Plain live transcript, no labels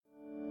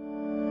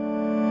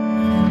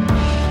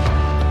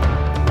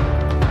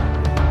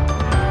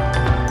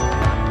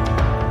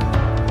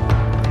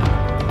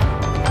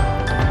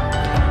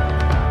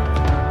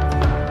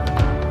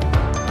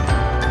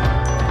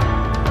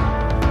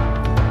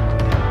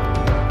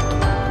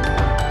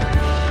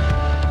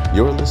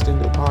You're listening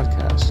to the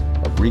podcast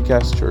of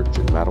Recast Church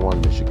in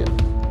Mattawan, Michigan.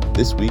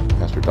 This week,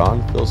 Pastor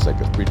Don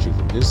Filsek is preaching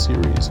from his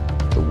series,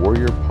 The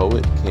Warrior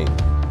Poet King,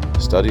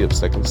 a study of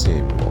 2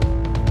 Samuel.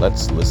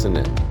 Let's listen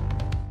in.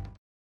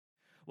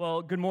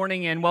 Well, good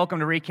morning and welcome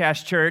to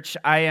Recast Church.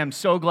 I am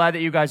so glad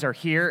that you guys are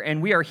here,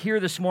 and we are here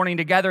this morning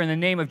together in the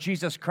name of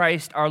Jesus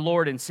Christ, our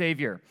Lord and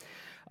Savior.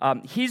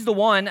 He's the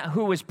one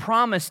who was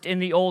promised in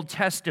the Old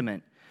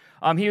Testament.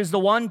 He was the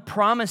one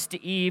promised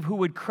to Eve who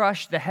would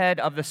crush the head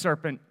of the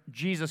serpent,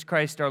 Jesus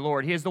Christ our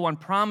Lord. He is the one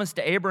promised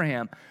to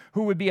Abraham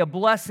who would be a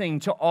blessing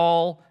to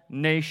all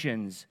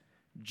nations,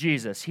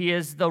 Jesus. He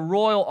is the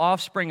royal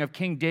offspring of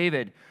King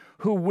David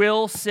who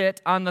will sit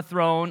on the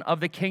throne of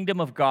the kingdom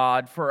of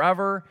God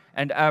forever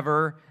and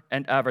ever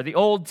and ever. The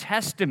Old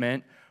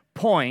Testament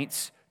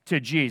points to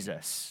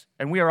Jesus.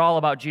 And we are all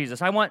about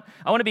Jesus. I want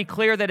to be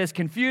clear that as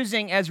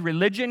confusing as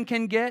religion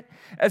can get,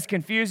 as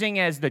confusing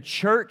as the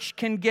church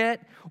can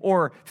get,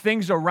 or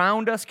things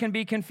around us can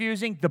be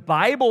confusing, the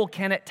Bible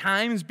can at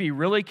times be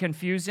really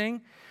confusing.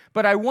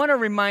 But I want to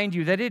remind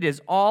you that it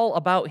is all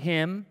about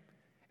Him,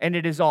 and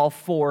it is all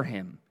for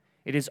Him.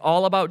 It is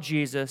all about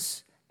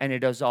Jesus, and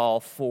it is all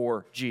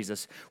for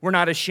Jesus. We're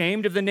not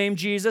ashamed of the name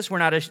Jesus. We're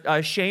not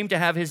ashamed to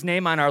have His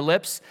name on our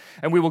lips,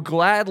 and we will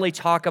gladly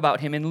talk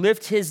about Him and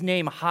lift His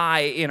name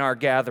high in our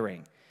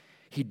gathering.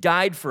 He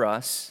died for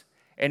us,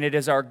 and it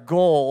is our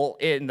goal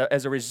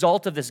as a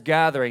result of this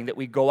gathering that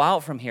we go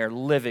out from here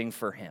living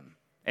for Him.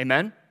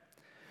 Amen?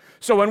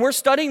 So when we're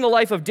studying the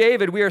life of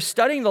David, we are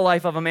studying the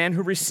life of a man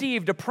who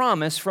received a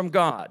promise from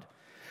God.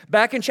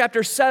 Back in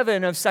chapter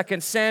 7 of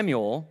 2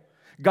 Samuel,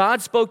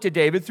 God spoke to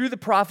David through the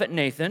prophet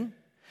Nathan,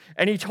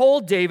 and He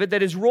told David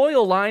that his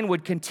royal line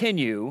would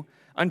continue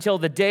until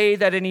the day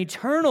that an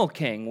eternal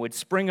king would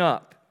spring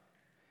up.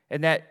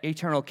 And that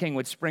eternal king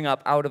would spring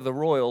up out of the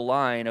royal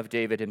line of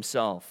David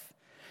himself.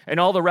 And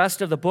all the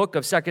rest of the book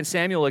of 2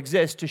 Samuel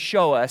exists to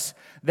show us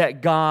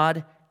that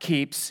God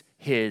keeps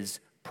His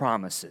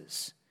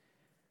promises.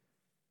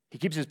 He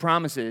keeps His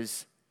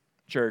promises,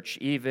 church,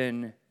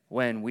 even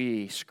when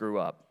we screw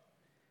up.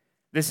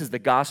 This is the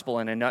gospel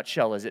in a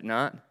nutshell, is it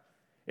not?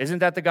 Isn't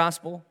that the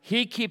gospel?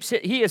 He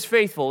is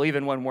faithful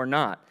even when we're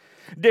not.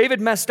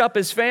 David messed up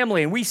his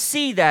family, and we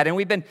see that, and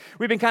we've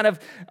been kind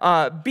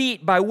of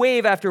beat by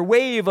wave after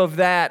wave of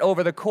that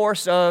over the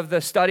course of the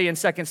study in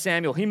 2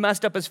 Samuel. He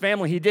messed up his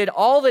family. He did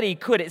all that he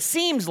could. It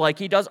seems like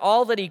he does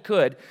all that he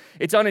could.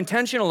 It's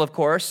unintentional, of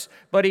course,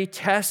 but he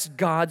tests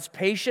God's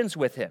patience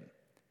with him.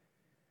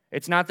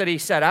 It's not that he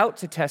set out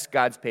to test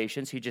God's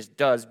patience. He just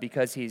does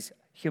because he's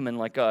human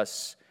like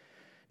us.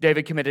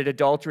 David committed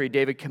adultery.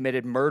 David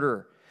committed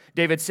murder.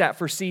 David sat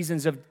for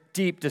seasons of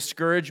deep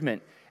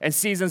discouragement and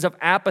seasons of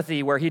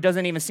apathy where he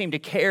doesn't even seem to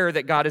care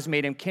that God has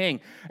made him king.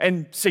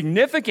 And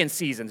significant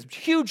seasons,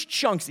 huge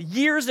chunks,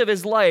 years of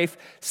his life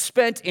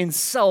spent in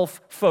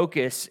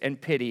self-focus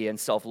and pity and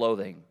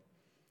self-loathing.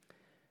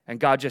 And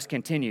God just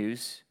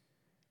continues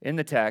in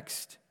the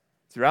text,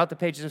 throughout the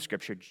pages of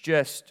Scripture,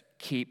 just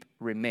keep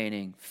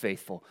remaining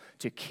faithful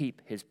to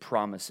keep His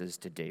promises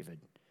to David.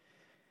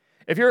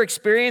 If you're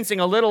experiencing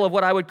a little of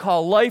what I would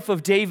call life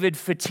of David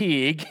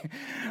fatigue,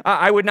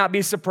 I would not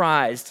be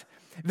surprised.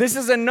 This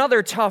is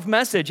another tough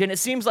message, and it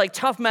seems like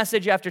tough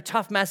message after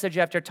tough message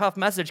after tough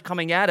message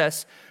coming at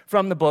us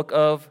from the book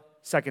of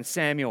 2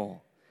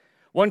 Samuel.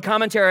 One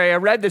commentary I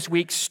read this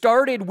week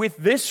started with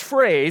this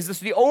phrase. This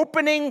is the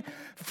opening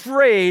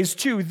phrase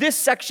to this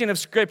section of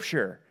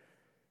Scripture.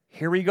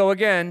 Here we go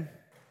again.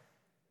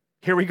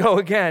 Here we go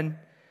again.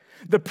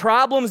 The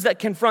problems that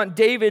confront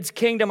David's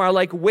kingdom are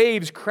like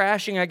waves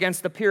crashing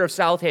against the pier of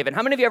South Haven.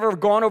 How many of you have ever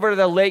gone over to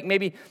the lake,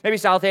 maybe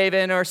South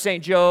Haven or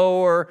St. Joe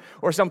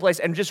or someplace,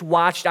 and just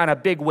watched on a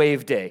big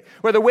wave day,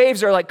 where the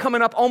waves are like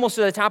coming up almost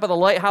to the top of the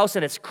lighthouse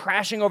and it's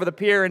crashing over the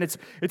pier, and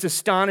it's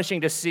astonishing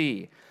to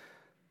see.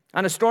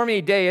 On a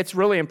stormy day, it's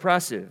really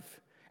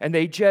impressive, and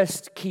they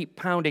just keep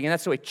pounding, and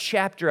that's the way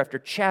chapter after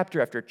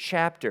chapter after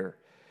chapter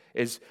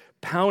is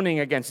pounding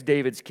against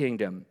David's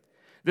kingdom.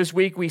 This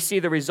week, we see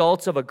the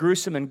results of a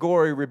gruesome and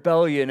gory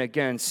rebellion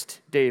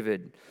against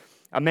David.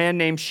 A man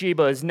named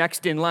Sheba is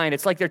next in line.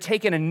 It's like they're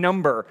taking a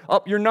number.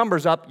 Oh, your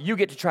number's up. You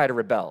get to try to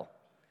rebel.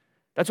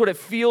 That's what it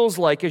feels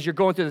like as you're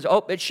going through this.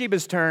 Oh, it's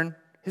Sheba's turn.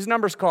 His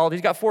number's called.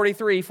 He's got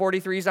 43.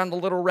 43's on the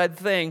little red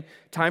thing.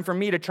 Time for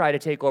me to try to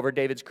take over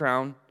David's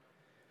crown.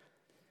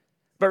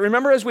 But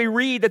remember, as we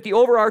read, that the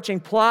overarching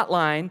plot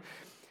line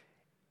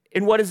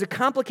in what is a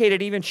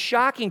complicated, even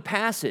shocking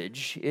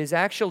passage is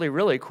actually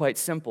really quite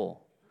simple.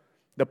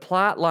 The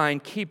plot line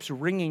keeps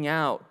ringing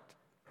out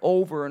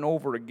over and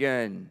over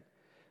again.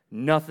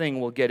 Nothing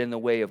will get in the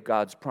way of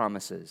God's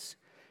promises.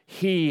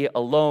 He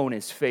alone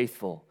is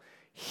faithful.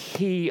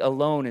 He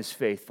alone is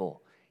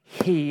faithful.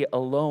 He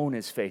alone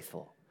is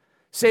faithful.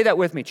 Say that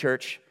with me,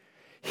 church.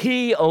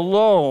 He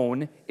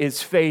alone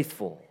is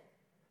faithful.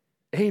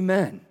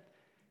 Amen.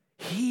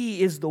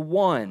 He is the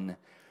one.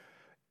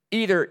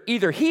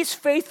 Either He's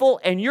faithful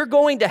and you're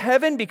going to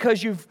heaven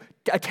because you've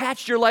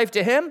attached your life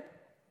to Him,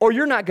 or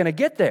you're not going to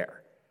get there.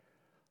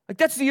 Like,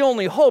 that's the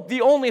only hope.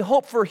 The only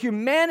hope for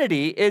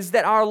humanity is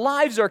that our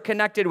lives are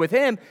connected with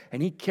him,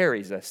 and he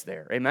carries us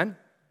there. Amen?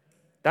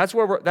 That's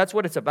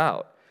what it's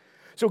about.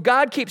 So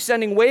God keeps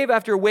sending wave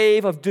after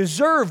wave of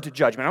deserved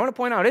judgment. I want to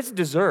point out, it's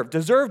deserved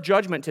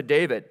judgment to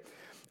David,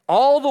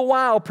 all the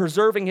while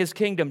preserving his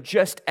kingdom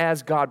just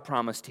as God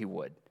promised he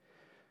would.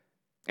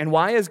 And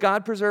why is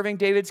God preserving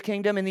David's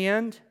kingdom in the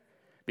end?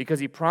 Because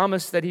he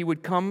promised that he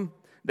would come,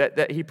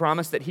 that he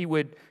promised that he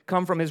would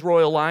come from his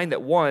royal line,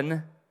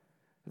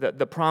 that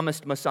the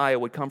promised Messiah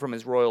would come from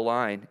his royal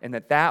line, and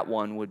that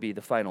one would be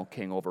the final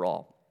king over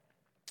all.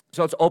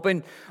 So let's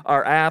open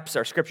our apps,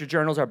 our scripture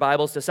journals, our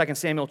Bibles to 2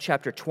 Samuel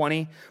chapter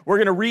 20. We're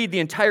going to read the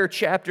entire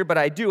chapter, but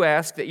I do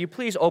ask that you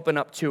please open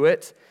up to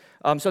it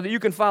so that you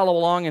can follow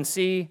along and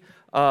see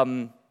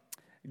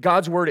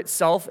God's word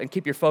itself and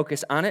keep your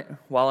focus on it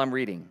while I'm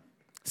reading.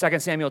 2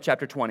 Samuel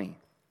chapter 20.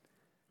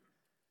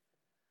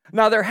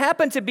 Now there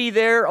happened to be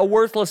there a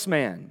worthless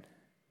man,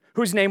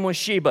 whose name was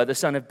Sheba, the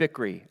son of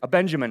Bichri, a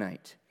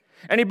Benjaminite.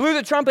 And he blew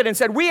the trumpet and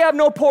said, "We have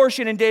no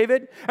portion in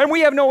David, and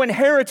we have no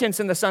inheritance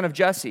in the son of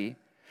Jesse.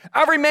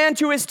 Every man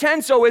to his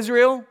tents, O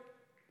Israel."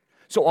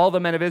 So all the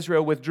men of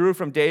Israel withdrew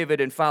from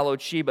David and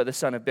followed Sheba, the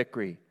son of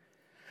Bichri.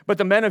 But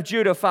the men of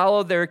Judah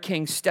followed their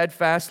king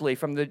steadfastly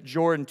from the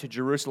Jordan to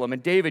Jerusalem.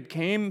 And David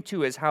came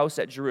to his house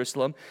at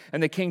Jerusalem,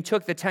 and the king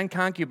took the 10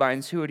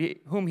 concubines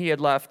whom he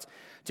had left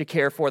to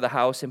care for the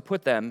house and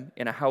put them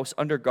in a house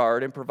under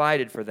guard and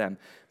provided for them,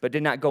 but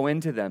did not go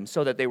into them,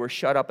 so that they were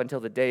shut up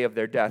until the day of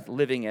their death,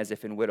 living as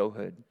if in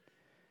widowhood.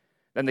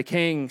 Then the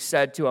king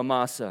said to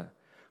Amasa,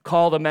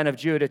 "Call the men of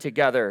Judah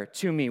together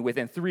to me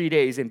within 3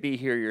 days and be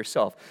here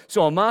yourself."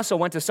 So Amasa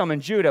went to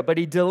summon Judah, but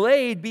he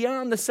delayed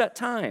beyond the set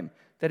time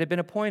that had been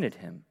appointed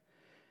him.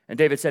 And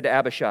David said to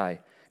Abishai,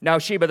 "Now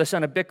Sheba the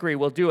son of Bichri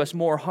will do us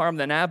more harm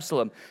than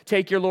Absalom.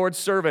 Take your Lord's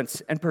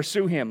servants and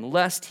pursue him,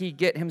 lest he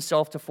get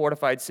himself to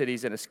fortified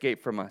cities and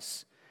escape from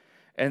us."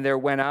 And there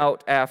went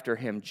out after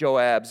him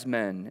Joab's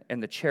men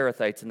and the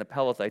Cherethites and the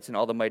Pelethites and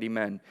all the mighty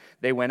men.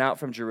 They went out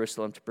from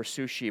Jerusalem to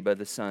pursue Sheba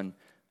the son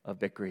of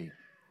Bichri.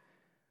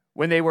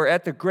 When they were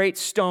at the great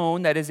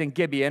stone that is in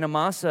Gibeon,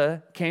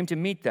 Amasa came to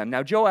meet them.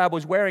 Now Joab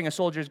was wearing a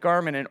soldier's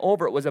garment, and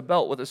over it was a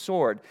belt with a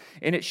sword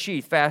in its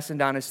sheath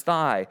fastened on his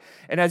thigh.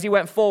 And as he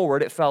went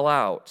forward, it fell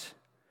out.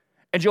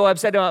 And Joab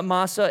said to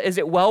Amasa, "Is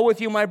it well with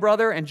you, my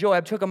brother?" And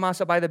Joab took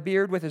Amasa by the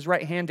beard with his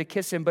right hand to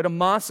kiss him. But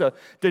Amasa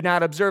did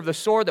not observe the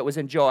sword that was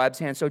in Joab's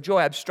hand. So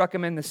Joab struck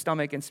him in the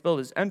stomach and spilled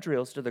his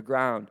entrails to the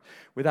ground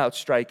without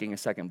striking a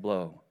second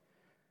blow.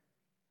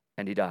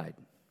 And he died.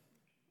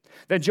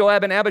 Then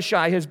Joab and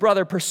Abishai, his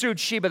brother, pursued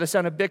Sheba the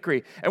son of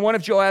Bichri. And one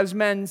of Joab's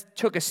men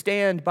took a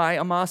stand by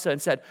Amasa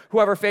and said,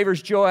 "Whoever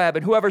favors Joab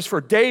and whoever's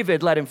for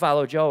David, let him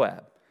follow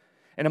Joab."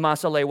 And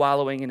Amasa lay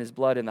wallowing in his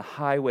blood in the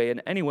highway,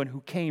 and anyone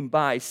who came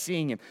by,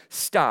 seeing him,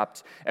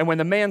 stopped. And when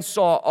the man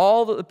saw that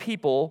all the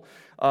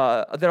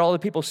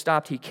people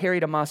stopped, he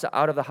carried Amasa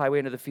out of the highway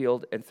into the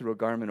field and threw a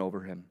garment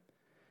over him.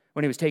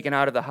 When he was taken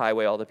out of the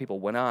highway, all the people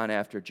went on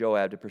after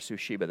Joab to pursue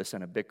Sheba the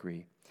son of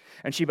Bichri.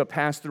 And Sheba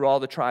passed through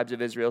all the tribes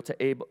of Israel to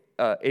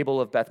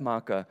Abel of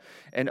Beth-maachah,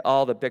 and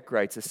all the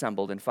Bichrites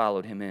assembled and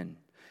followed him in.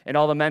 And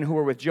all the men who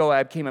were with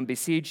Joab came and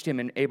besieged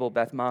him in Abel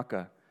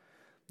Beth-maachah.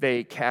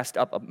 They cast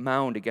up a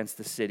mound against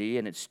the city,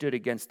 and it stood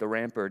against the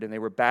rampart, and they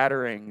were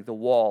battering the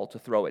wall to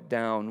throw it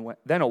down.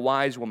 Then a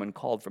wise woman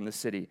called from the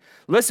city,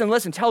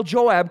 Listen, tell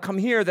Joab, come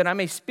here, that I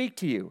may speak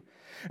to you."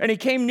 And he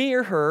came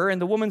near her,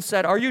 and the woman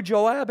said, "Are you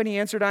Joab?" And he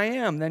answered, "I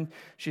am." Then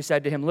she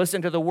said to him,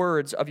 "Listen to the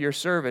words of your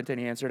servant." And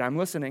he answered, "I'm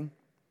listening."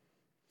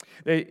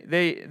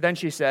 Then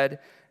she said,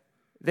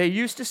 "They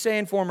used to say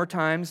in former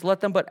times, 'Let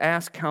them but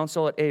ask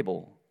counsel at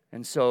Abel.'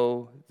 And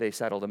so they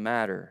settled the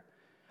matter.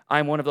 I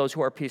am one of those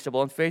who are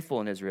peaceable and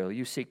faithful in Israel.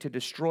 You seek to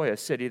destroy a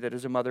city that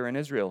is a mother in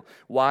Israel.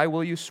 Why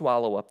will you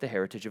swallow up the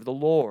heritage of the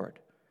Lord?"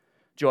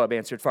 Joab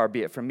answered, "Far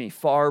be it from me.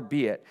 Far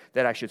be it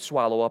that I should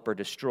swallow up or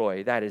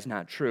destroy. That is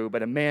not true.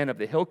 But a man of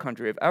the hill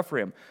country of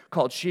Ephraim,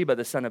 called Sheba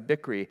the son of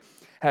Bichri,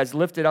 has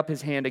lifted up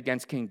his hand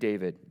against King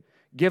David.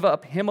 Give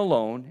up him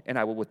alone, and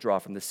I will withdraw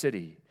from the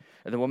city."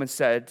 And the woman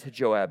said to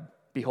Joab,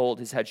 "Behold,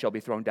 his head shall be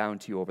thrown down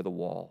to you over the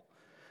wall."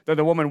 Then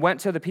the woman went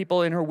to the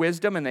people in her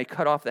wisdom, and they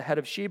cut off the head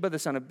of Sheba, the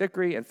son of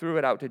Bichri, and threw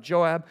it out to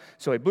Joab.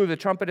 So he blew the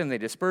trumpet, and they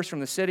dispersed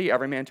from the city,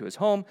 every man to his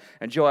home,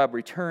 and Joab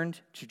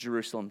returned to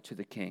Jerusalem to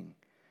the king.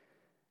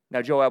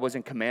 Now Joab was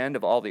in command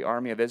of all the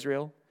army of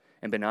Israel,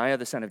 and Benaiah,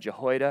 the son of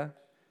Jehoiada,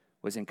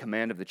 was in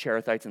command of the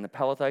Cherethites and the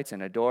Pelethites,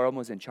 and Adoram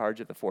was in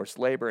charge of the forced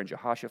labor, and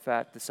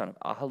Jehoshaphat, the son of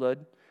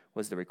Ahilud,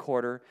 was the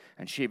recorder,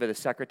 and Sheba the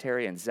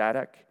secretary, and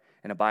Zadok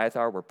and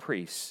Abiathar were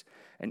priests,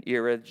 and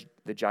Ira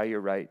the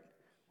Jairite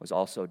was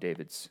also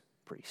David's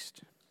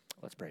priest.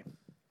 Let's pray.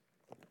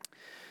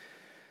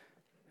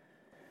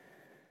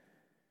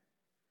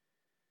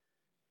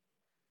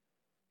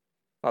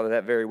 Father,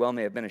 that very well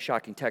may have been a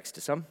shocking text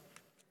to some,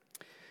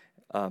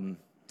 and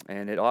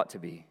it ought to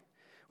be.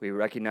 We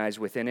recognize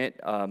within it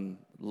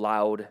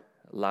loud,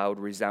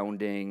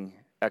 resounding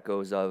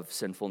echoes of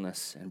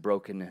sinfulness and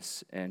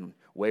brokenness and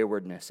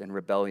waywardness and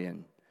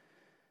rebellion.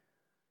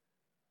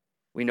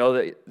 We know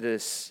that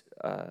this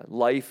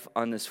life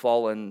on this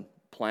fallen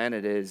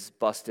planet is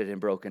busted and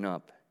broken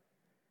up.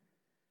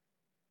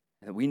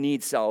 And we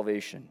need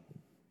salvation.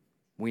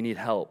 We need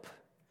help.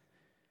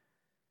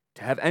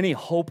 To have any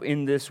hope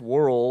in this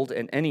world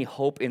and any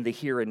hope in the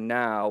here and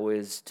now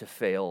is to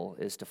fail,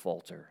 is to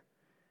falter.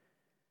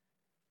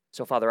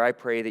 So, Father, I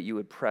pray that you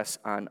would press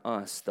on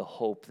us the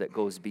hope that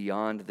goes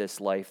beyond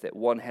this life, that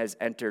one has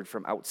entered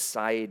from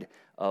outside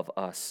of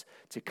us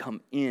to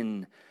come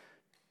in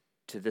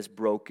to this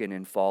broken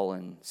and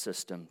fallen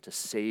system, to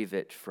save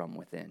it from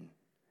within.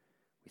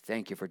 We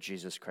thank you for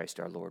Jesus Christ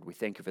our Lord. We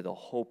thank you for the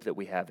hope that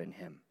we have in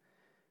him.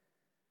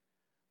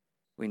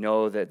 We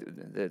know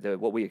that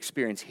what we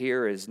experience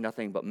here is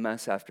nothing but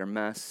mess after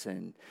mess,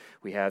 and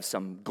we have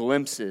some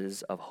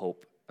glimpses of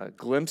hope,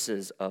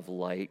 glimpses of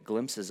light,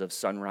 glimpses of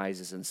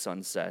sunrises and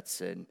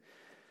sunsets,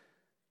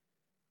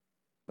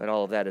 but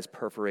all of that is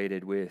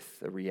perforated with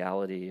the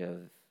reality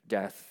of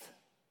death.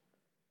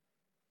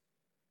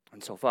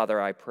 And so, Father,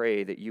 I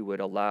pray that you would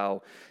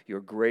allow your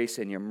grace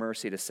and your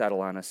mercy to settle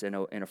on us in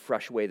a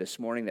fresh way this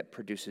morning that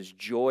produces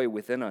joy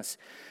within us.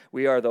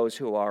 We are those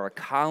who are a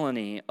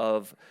colony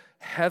of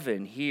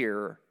heaven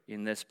here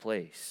in this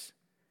place.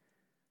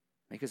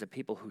 Make us a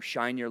people who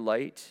shine your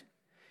light,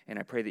 and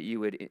I pray that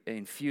you would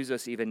infuse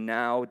us even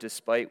now,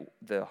 despite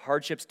the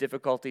hardships,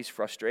 difficulties,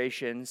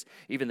 frustrations,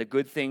 even the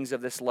good things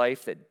of this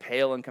life that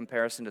pale in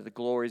comparison to the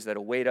glories that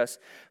await us.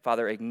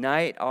 Father,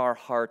 ignite our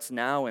hearts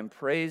now in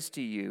praise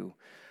to you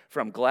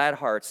from glad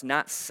hearts,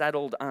 not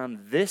settled on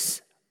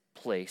this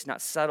place,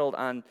 not settled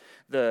on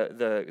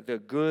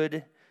the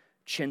good,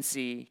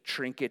 chintzy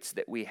trinkets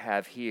that we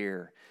have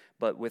here,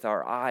 but with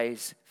our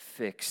eyes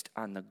fixed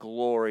on the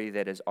glory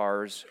that is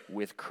ours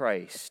with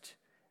Christ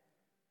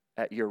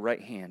at your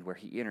right hand, where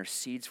he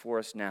intercedes for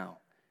us now.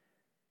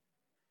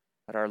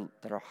 Let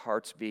our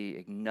hearts be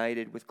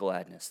ignited with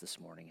gladness this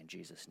morning in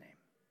Jesus' name.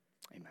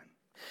 Amen.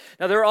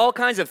 Now, there are all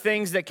kinds of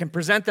things that can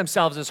present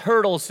themselves as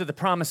hurdles to the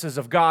promises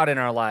of God in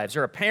our lives,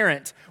 or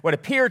apparent what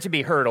appear to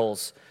be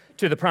hurdles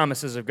to the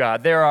promises of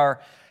God. There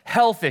are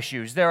health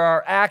issues, there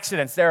are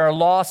accidents, there are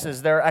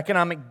losses, there are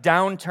economic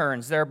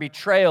downturns, there are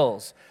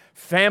betrayals,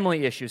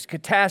 family issues,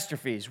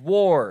 catastrophes,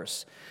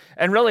 wars,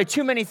 and really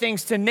too many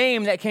things to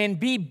name that can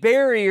be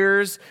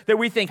barriers that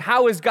we think,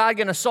 how is God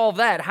going to solve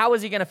that? How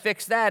is he going to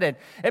fix that? And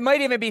it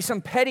might even be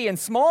some petty and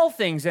small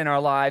things in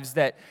our lives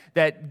that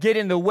get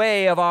in the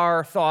way of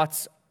our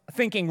thoughts,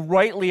 thinking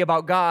rightly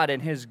about God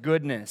and his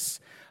goodness.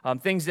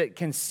 Things that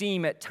can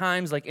seem at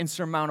times like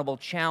insurmountable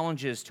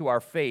challenges to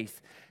our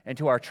faith and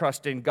to our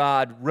trust in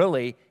God,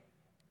 really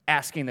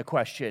asking the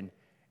question,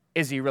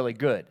 is he really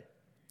good?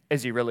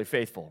 Is he really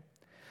faithful?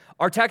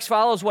 Our text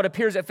follows what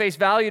appears at face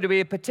value to be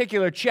a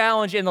particular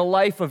challenge in the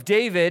life of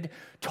David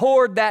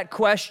toward that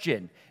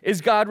question. Is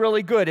God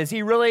really good? Is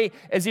he really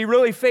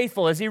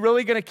faithful? Is he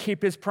really going to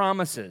keep his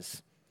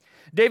promises?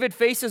 David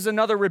faces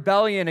another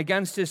rebellion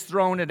against his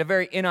throne at a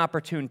very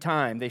inopportune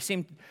time. They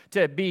seem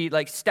to be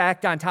like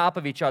stacked on top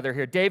of each other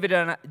here.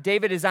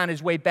 David is on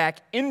his way back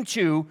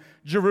into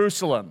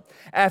Jerusalem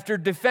after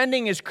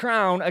defending his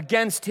crown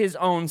against his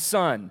own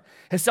son.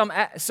 His son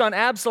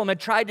Absalom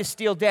had tried to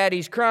steal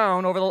daddy's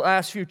crown over the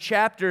last few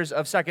chapters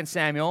of 2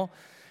 Samuel,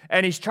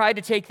 and he's tried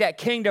to take that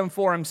kingdom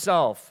for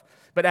himself.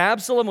 But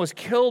Absalom was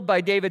killed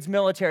by David's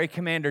military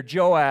commander,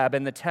 Joab,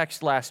 in the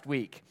text last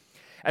week,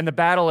 and the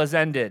battle has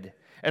ended.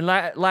 And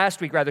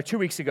last week, 2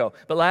 weeks ago,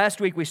 but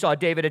last week we saw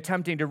David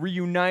attempting to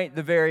reunite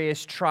the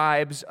various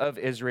tribes of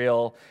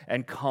Israel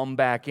and come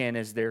back in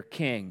as their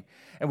king.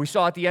 And we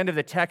saw at the end of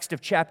the text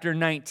of chapter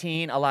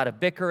 19 a lot of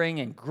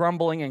bickering and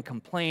grumbling and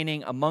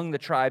complaining among the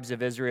tribes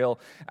of Israel.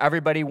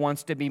 Everybody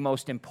wants to be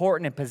most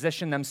important and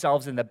position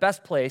themselves in the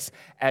best place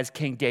as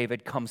King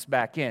David comes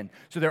back in.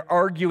 So they're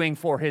arguing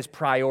for his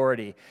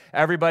priority.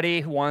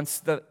 Everybody wants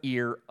the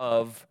ear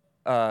of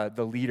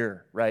the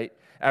leader, right?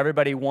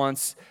 Everybody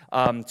wants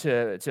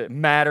to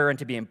matter and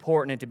to be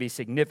important and to be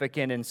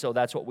significant, and so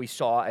that's what we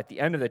saw at the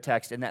end of the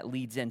text, and that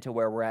leads into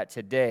where we're at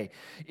today.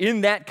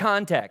 In that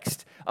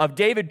context of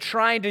David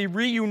trying to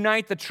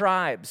reunite the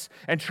tribes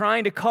and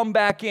trying to come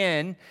back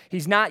in,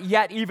 he's not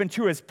yet even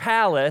to his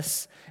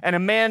palace, and a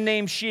man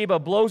named Sheba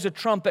blows a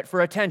trumpet for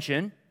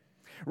attention,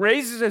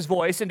 raises his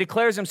voice, and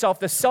declares himself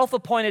the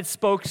self-appointed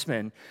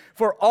spokesman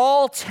for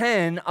all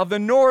 10 of the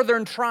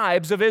northern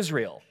tribes of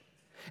Israel.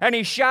 And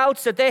he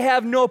shouts that they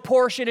have no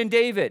portion in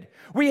David.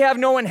 We have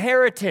no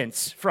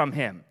inheritance from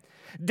him.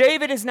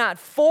 David is not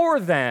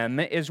for them,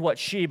 is what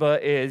Sheba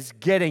is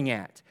getting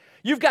at.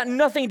 You've got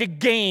nothing to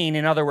gain,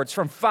 in other words,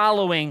 from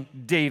following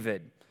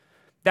David.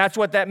 That's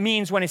what that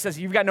means when he says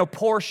you've got no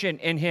portion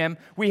in him.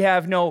 We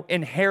have no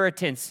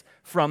inheritance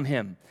from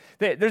him.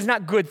 There's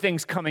not good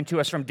things coming to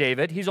us from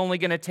David. He's only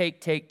going to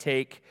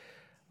take,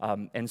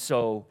 and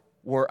so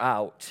we're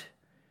out.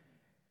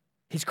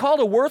 He's called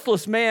a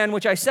worthless man,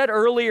 which I said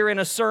earlier in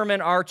a sermon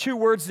are two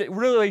words that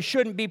really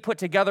shouldn't be put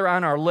together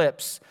on our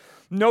lips.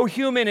 No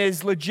human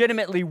is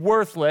legitimately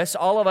worthless.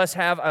 All of us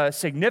have a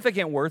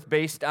significant worth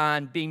based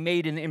on being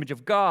made in the image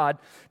of God.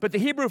 But the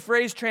Hebrew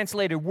phrase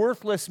translated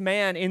worthless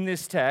man in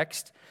this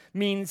text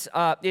means,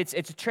 it's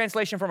a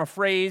translation from a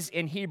phrase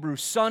in Hebrew,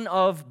 son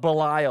of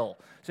Belial.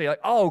 So you're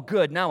like, oh,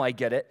 good, now I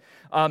get it.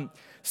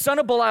 Son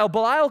of Belial.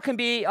 Belial can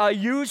be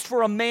used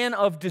for a man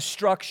of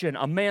destruction,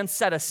 a man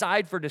set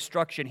aside for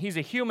destruction. He's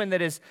a human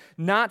that is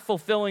not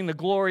fulfilling the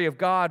glory of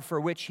God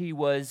for which he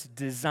was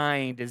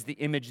designed, is the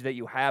image that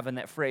you have in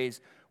that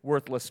phrase,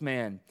 worthless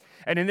man.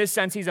 And in this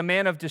sense, he's a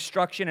man of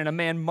destruction and a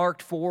man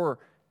marked for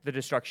the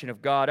destruction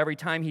of God. Every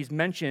time he's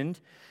mentioned,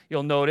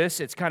 you'll notice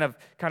it's kind of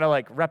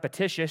like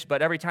repetitious,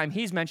 but every time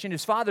he's mentioned,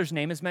 his father's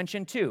name is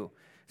mentioned too.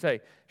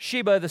 Say,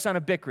 Sheba, the son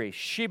of Bichri,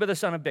 Sheba, the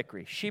son of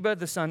Bichri, Sheba,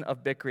 the son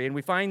of Bichri. And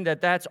we find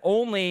that that's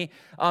only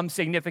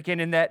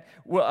significant in that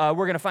we're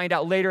going to find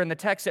out later in the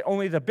text that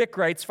only the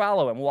Bichrites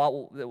follow him.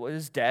 Well,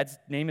 his dad's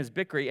name is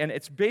Bichri, and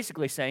it's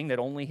basically saying that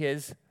only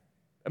his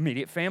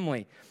immediate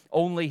family,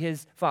 only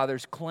his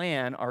father's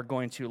clan are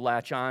going to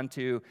latch on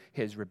to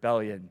his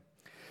rebellion.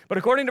 But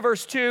according to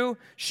verse 2,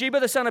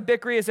 Sheba, the son of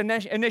Bichri, is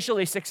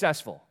initially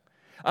successful.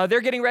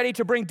 They're getting ready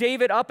to bring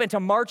David up and to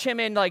march him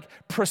in like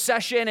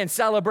procession and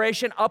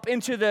celebration up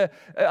into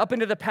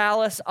the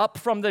palace, up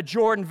from the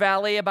Jordan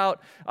Valley,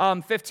 about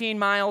 15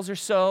 miles or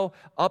so,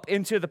 up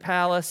into the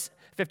palace,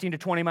 15 to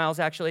 20 miles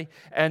actually.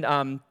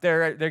 And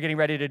they're getting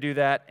ready to do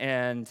that,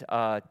 and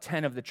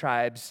 10 of the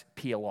tribes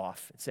peel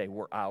off and say,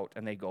 we're out,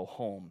 and they go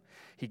home.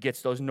 He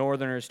gets those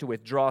northerners to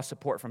withdraw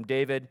support from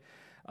David,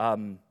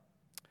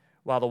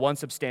 while the one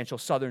substantial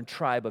southern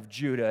tribe of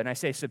Judah, and I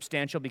say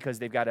substantial because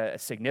they've got a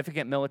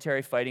significant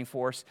military fighting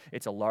force,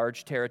 it's a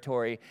large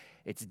territory,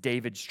 it's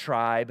David's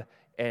tribe,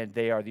 and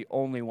they are the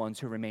only ones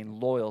who remain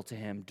loyal to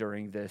him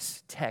during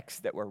this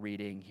text that we're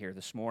reading here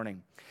this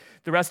morning.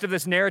 The rest of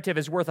this narrative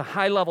is worth a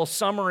high-level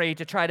summary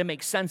to try to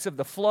make sense of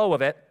the flow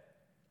of it,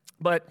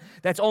 but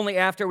that's only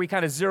after we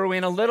kind of zero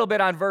in a little bit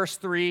on verse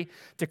 3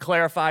 to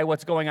clarify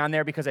what's going on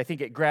there, because I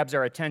think it grabs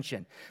our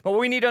attention. But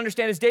what we need to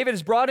understand is David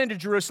is brought into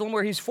Jerusalem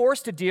where he's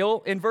forced to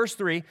deal, in verse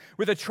 3,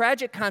 with a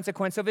tragic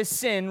consequence of his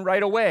sin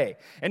right away.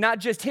 And not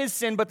just his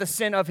sin, but the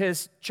sin of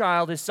his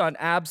child, his son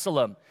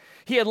Absalom.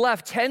 He had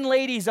left 10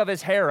 ladies of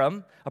his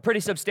harem, a pretty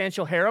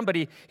substantial harem, but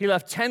he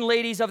left 10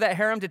 ladies of that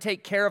harem to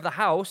take care of the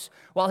house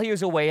while he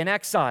was away in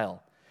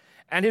exile.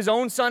 And his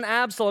own son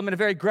Absalom, in a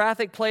very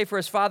graphic play for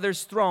his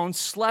father's throne,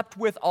 slept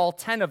with all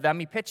 10 of them.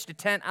 He pitched a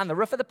tent on the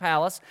roof of the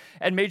palace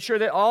and made sure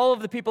that all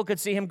of the people could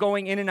see him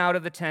going in and out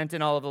of the tent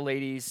and all of the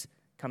ladies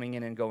coming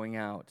in and going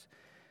out.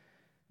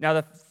 Now,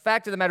 the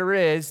fact of the matter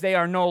is, they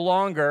are no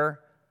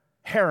longer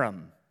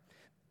harem.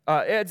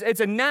 It's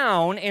a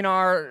noun in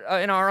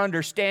our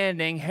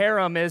understanding.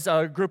 Harem is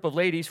a group of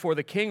ladies for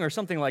the king or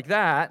something like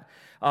that,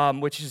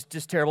 which is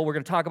just terrible. We're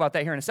going to talk about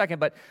that here in a second.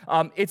 But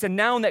it's a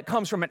noun that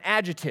comes from an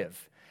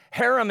adjective.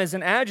 Harem is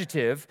an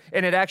adjective,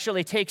 and it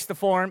actually takes the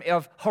form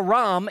of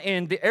haram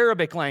in the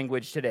Arabic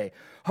language today.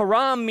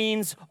 Haram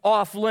means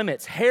off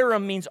limits.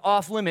 Harem means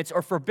off limits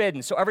or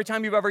forbidden. So every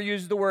time you've ever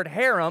used the word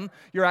harem,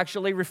 you're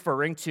actually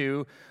referring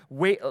to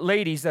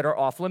ladies that are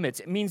off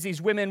limits. It means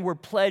these women were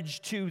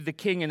pledged to the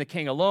king and the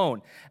king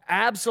alone.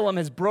 Absalom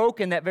has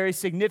broken that very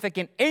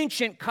significant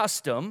ancient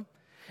custom,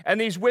 and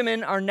these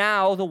women are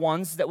now the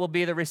ones that will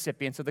be the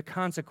recipients of the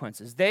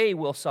consequences. They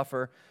will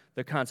suffer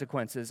the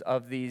consequences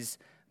of these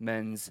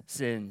men's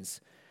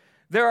sins.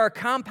 There are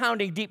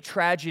compounding deep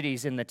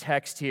tragedies in the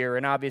text here,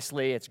 and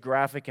obviously it's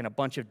graphic in a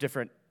bunch of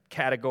different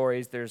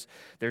categories. There's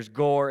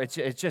gore. It's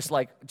just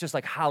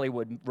like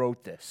Hollywood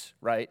wrote this,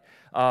 right?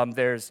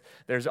 There's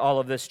all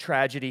of this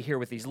tragedy here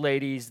with these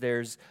ladies.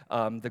 There's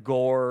the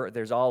gore.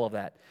 There's all of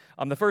that.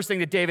 The first thing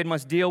that David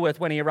must deal with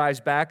when he arrives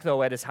back,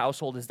 though, at his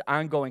household is the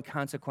ongoing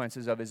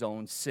consequences of his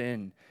own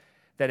sin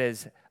that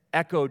is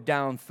echoed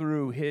down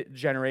through his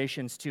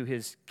generations to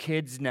his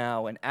kids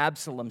now, and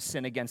Absalom's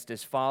sin against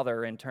his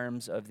father in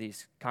terms of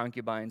these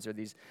concubines or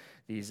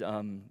his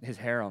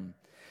harem.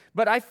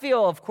 But I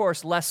feel, of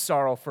course, less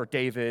sorrow for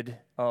David.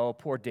 Oh,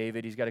 poor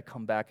David. He's got to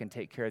come back and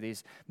take care of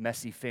these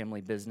messy family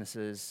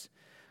businesses.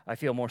 I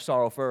feel more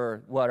sorrow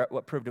for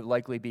what proved to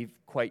likely be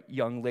quite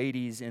young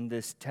ladies in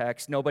this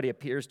text. Nobody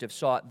appears to have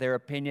sought their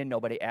opinion.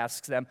 Nobody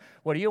asks them,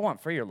 what do you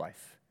want for your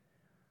life?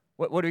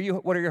 What are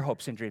your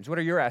hopes and dreams? What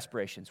are your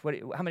aspirations?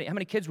 How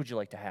many kids would you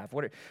like to have?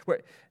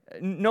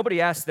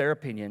 Nobody asks their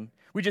opinion.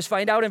 We just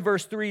find out in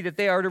verse 3 that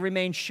they are to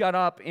remain shut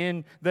up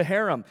in the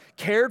harem,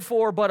 cared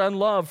for but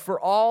unloved for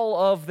all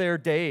of their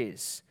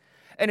days.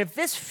 And if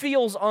this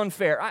feels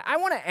unfair, I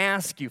want to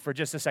ask you for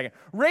just a second.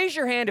 Raise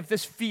your hand if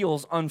this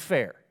feels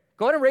unfair.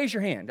 Go ahead and raise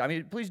your hand.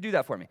 Please do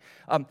that for me.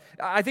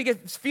 I think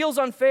it feels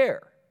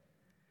unfair.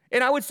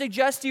 And I would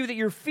suggest to you that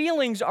your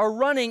feelings are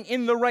running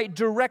in the right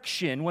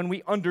direction when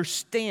we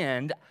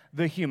understand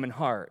the human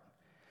heart.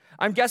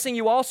 I'm guessing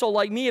you also,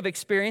 like me, have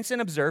experienced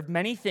and observed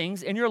many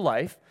things in your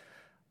life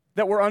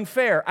that were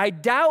unfair. I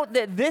doubt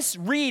that this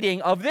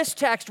reading of this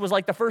text was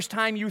like the first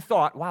time you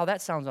thought, wow,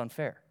 that sounds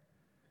unfair.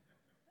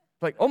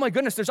 Like, oh my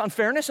goodness, there's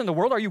unfairness in the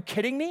world. Are you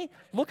kidding me?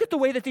 Look at the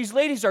way that these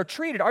ladies are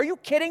treated. Are you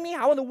kidding me?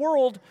 How in the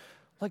world?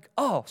 Like,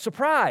 oh,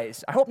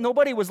 surprise. I hope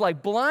nobody was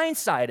like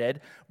blindsided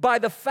by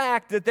the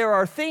fact that there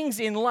are things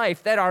in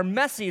life that are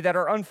messy, that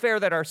are unfair,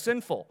 that are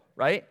sinful,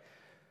 right?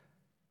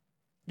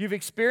 You've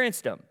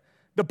experienced them.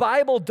 The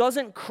Bible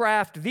doesn't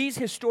craft these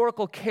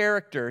historical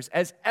characters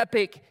as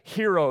epic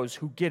heroes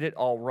who get it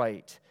all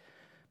right.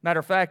 Matter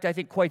of fact, I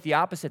think quite the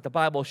opposite. The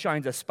Bible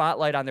shines a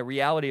spotlight on the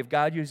reality of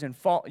God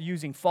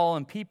using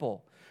fallen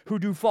people who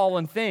do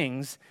fallen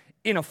things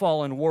in a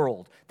fallen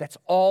world. That's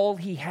all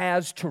he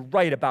has to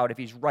write about if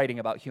he's writing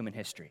about human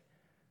history.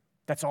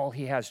 That's all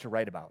he has to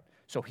write about.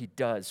 So he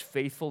does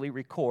faithfully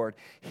record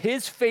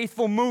his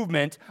faithful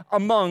movement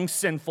among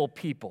sinful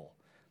people.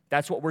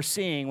 That's what we're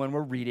seeing when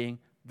we're reading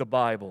the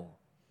Bible.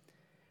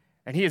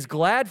 And he is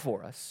glad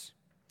for us,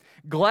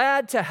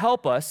 glad to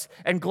help us,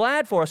 and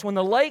glad for us when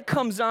the light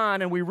comes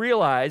on and we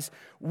realize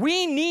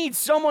we need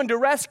someone to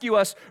rescue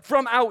us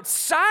from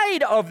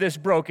outside of this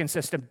broken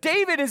system.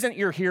 David isn't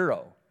your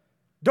hero.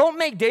 Don't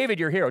make David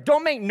your hero.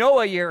 Don't make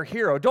Noah your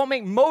hero. Don't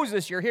make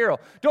Moses your hero.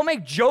 Don't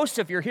make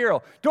Joseph your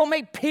hero. Don't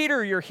make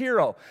Peter your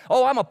hero.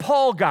 Oh, I'm a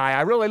Paul guy.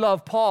 I really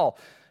love Paul.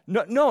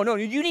 No.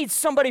 You need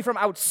somebody from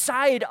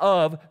outside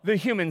of the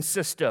human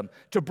system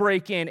to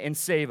break in and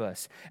save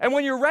us. And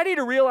when you're ready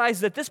to realize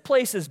that this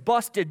place is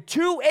busted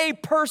to a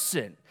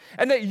person,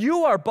 and that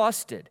you are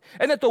busted,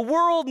 and that the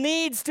world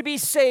needs to be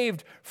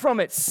saved from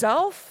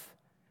itself,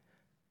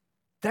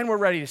 then we're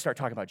ready to start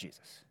talking about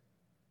Jesus.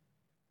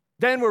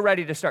 Then we're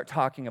ready to start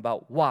talking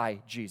about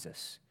why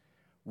Jesus.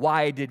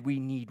 Why did we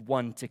need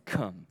one to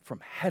come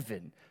from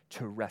heaven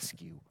to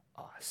rescue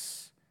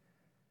us?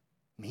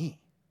 Me.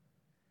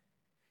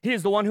 He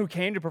is the one who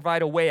came to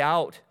provide a way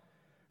out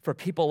for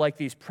people like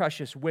these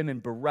precious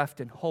women,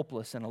 bereft and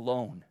hopeless and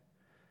alone.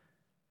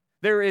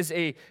 There is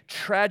a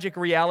tragic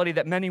reality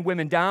that many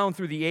women down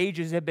through the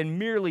ages have been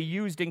merely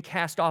used and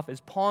cast off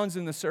as pawns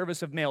in the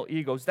service of male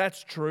egos.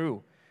 That's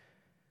true.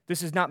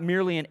 This is not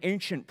merely an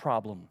ancient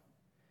problem.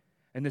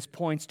 And this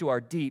points to our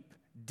deep,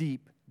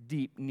 deep,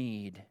 deep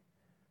need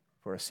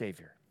for a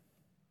Savior.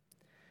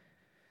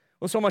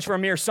 Well, so much for a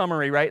mere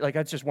summary, right? Like,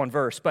 that's just one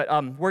verse. But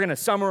we're going to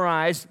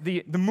summarize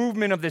the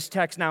movement of this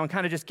text now and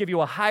kind of just give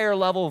you a higher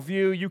level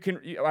view.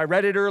 I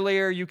read it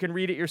earlier. You can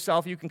read it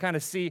yourself. You can kind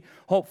of see,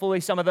 hopefully,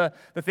 some of the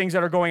things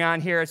that are going on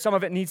here. Some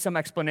of it needs some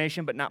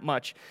explanation, but not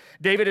much.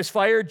 David has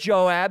fired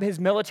Joab, his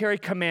military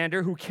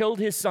commander, who killed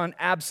his son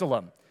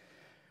Absalom.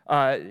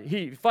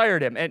 He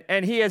fired him,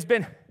 and he has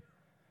been...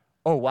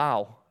 Oh,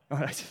 wow.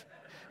 I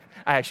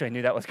actually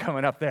knew that was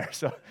coming up there,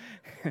 so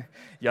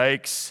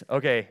yikes.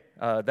 Okay,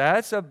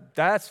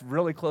 that's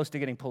really close to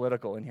getting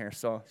political in here,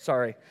 so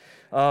sorry.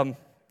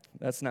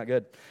 That's not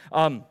good.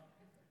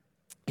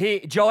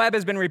 Joab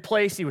has been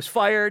replaced. He was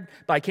fired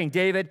by King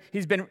David.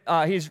 He's been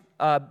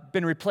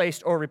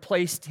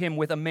replaced him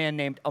with a man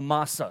named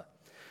Amasa.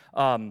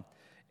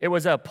 It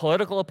was a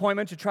political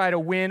appointment to try to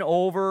win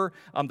over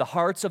the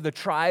hearts of the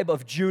tribe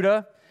of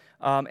Judah.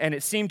 And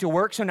it seemed to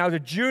work. So now the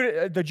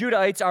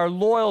Judahites are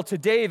loyal to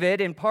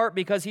David, in part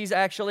because he's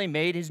actually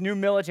made his new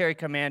military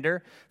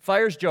commander,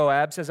 fires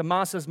Joab, says,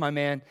 Amasa's my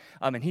man,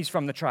 and he's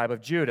from the tribe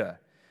of Judah.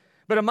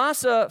 But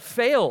Amasa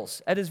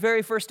fails at his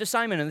very first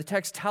assignment, and the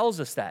text tells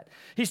us that.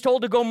 He's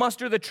told to go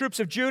muster the troops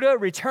of Judah,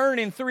 return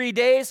in 3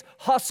 days,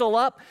 hustle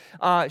up.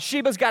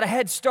 Sheba's got a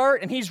head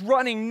start, and he's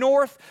running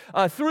north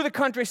through the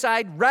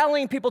countryside,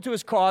 rallying people to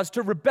his cause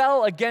to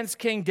rebel against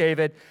King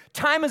David.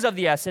 Time is of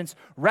the essence.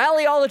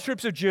 Rally all the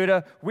troops of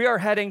Judah. We are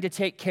heading to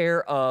take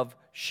care of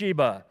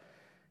Sheba.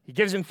 He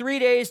gives him 3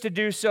 days to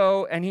do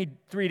so, and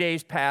 3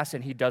 days pass,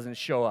 and he doesn't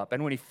show up.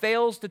 And when he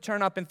fails to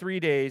turn up in 3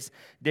 days,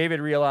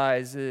 David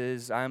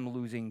realizes, I'm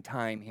losing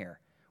time here.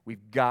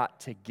 We've got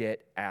to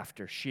get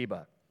after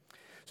Sheba.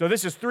 So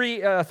this is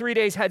 3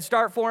 days head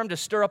start for him to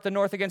stir up the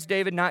north against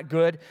David. Not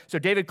good. So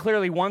David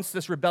clearly wants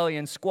this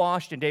rebellion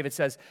squashed, and David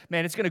says,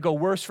 man, it's going to go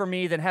worse for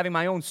me than having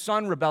my own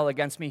son rebel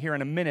against me here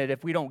in a minute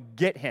if we don't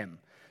get him.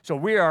 So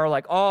we are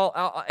like all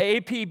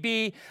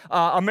APB,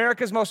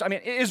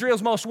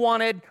 Israel's most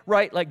wanted,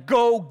 right? Like,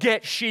 go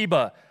get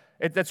Sheba.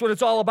 That's what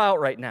it's all about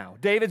right now.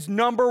 David's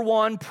number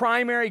one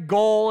primary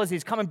goal as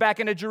he's coming back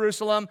into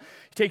Jerusalem.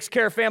 He takes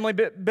care of family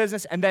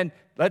business, and then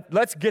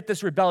let's get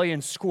this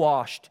rebellion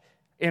squashed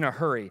in a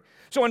hurry.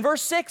 So in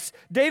verse 6,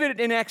 David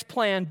enacts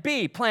plan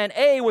B. Plan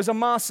A was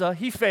Amasa.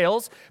 He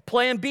fails.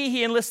 Plan B,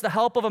 he enlists the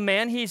help of a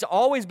man he's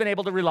always been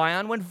able to rely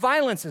on when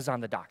violence is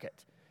on the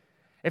docket.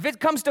 If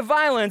it comes to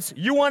violence,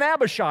 you want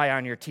Abishai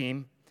on your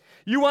team.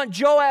 You want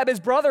Joab,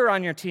 his brother,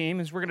 on your team,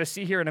 as we're going to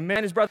see here in a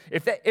minute. His brother.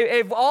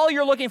 If all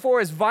you're looking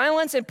for is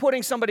violence and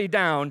putting somebody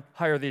down,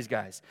 hire these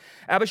guys.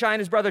 Abishai and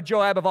his brother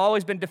Joab have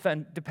always been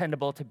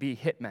dependable to be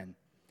hitmen.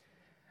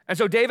 And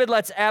so David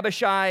lets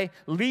Abishai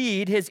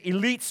lead his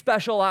elite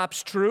special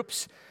ops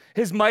troops,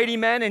 his mighty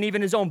men, and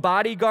even his own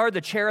bodyguard,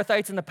 the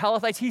Cherethites and the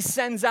Pelethites. He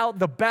sends out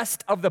the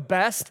best of the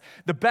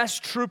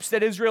best troops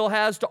that Israel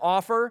has to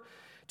offer,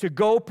 to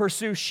go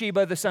pursue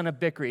Sheba, the son of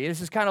Bichri.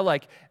 This is kind of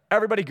like,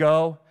 everybody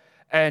go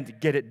and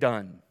get it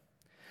done.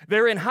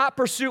 They're in hot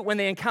pursuit when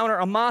they encounter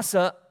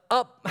Amasa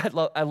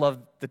I love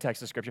the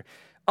text of Scripture,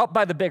 up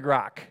by the big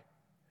rock.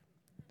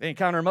 They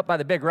encounter him up by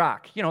the big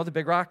rock. You know, the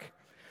big rock.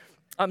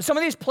 Some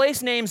of these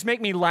place names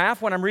make me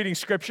laugh when I'm reading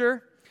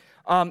Scripture.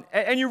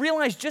 And you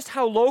realize just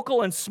how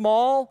local and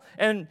small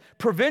and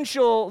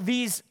provincial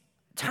these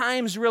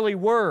times really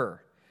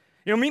were.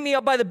 Meet me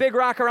up by the big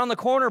rock around the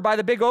corner by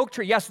the big oak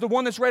tree. Yes, the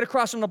one that's right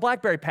across from the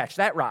blackberry patch,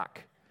 that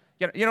rock.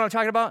 You know what I'm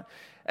talking about?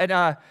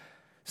 And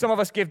some of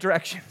us give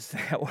directions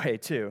that way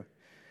too.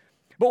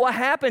 But what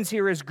happens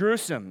here is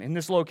gruesome in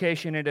this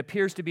location. It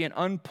appears to be an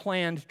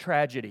unplanned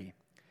tragedy.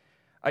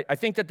 I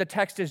think that the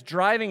text is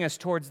driving us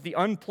towards the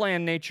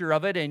unplanned nature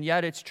of it, and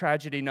yet it's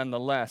tragedy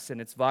nonetheless, and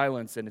it's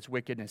violence and it's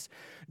wickedness.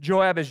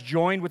 Joab is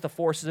joined with the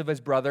forces of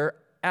his brother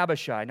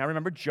Abishai. Now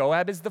remember,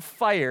 Joab is the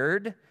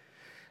fired,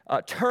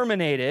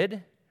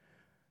 terminated,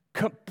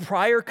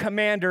 prior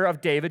commander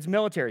of David's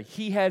military.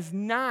 He has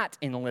not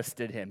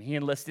enlisted him. He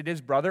enlisted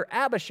his brother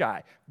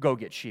Abishai. Go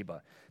get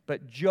Sheba.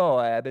 But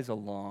Joab is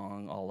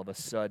along all of a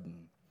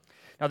sudden.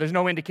 Now there's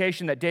no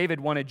indication that David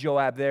wanted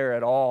Joab there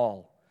at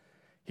all.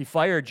 He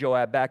fired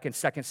Joab back in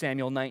 2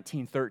 Samuel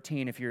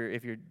 19:13. If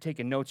you're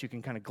taking notes, you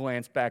can kind of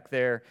glance back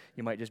there.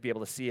 You might just be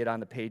able to see it on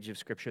the page of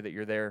Scripture that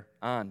you're there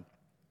on.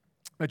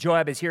 But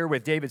Joab is here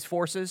with David's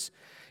forces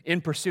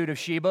in pursuit of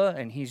Sheba,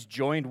 and he's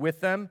joined with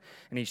them,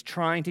 and he's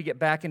trying to get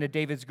back into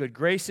David's good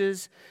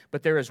graces.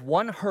 But there is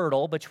one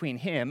hurdle between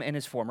him and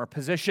his former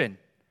position.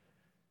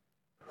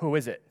 Who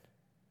is it?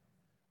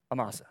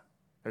 Amasa.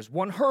 There's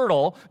one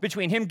hurdle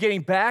between him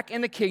getting back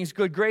in the king's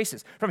good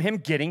graces, from him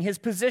getting his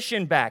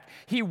position back.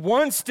 He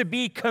wants to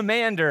be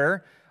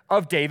commander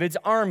of David's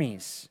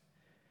armies.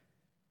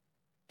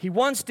 He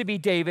wants to be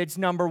David's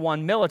number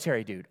one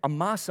military dude.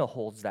 Amasa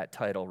holds that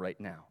title right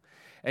now.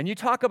 And you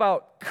talk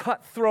about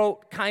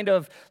cutthroat kind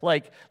of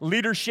like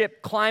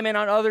leadership, climbing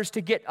on others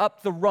to get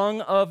up the rung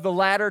of the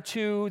ladder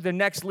to the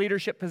next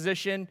leadership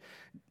position.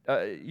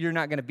 You're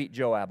not going to beat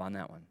Joab on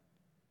that one.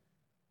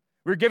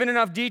 We're given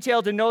enough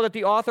detail to know that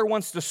the author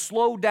wants to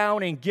slow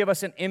down and give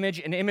us an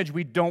image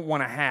we don't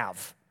want to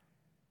have.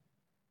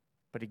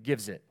 But he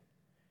gives it.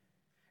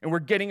 And we're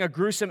getting a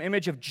gruesome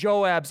image of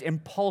Joab's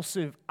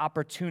impulsive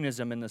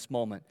opportunism in this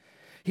moment.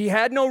 He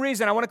had no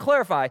reason, I want to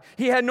clarify,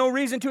 he had no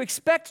reason to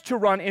expect to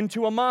run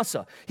into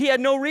Amasa. He had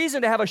no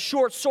reason to have a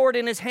short sword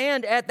in his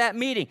hand at that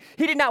meeting.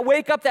 He did not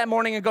wake up that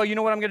morning and go, you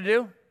know what I'm going to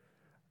do?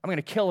 I'm going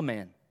to kill a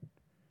man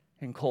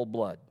in cold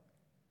blood.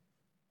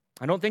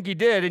 I don't think he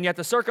did, and yet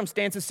the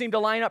circumstances seem to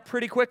line up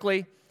pretty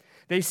quickly.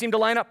 They seem to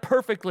line up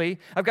perfectly.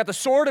 I've got the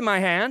sword in my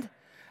hand.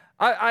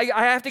 I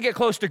have to get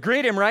close to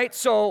greet him, right?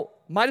 So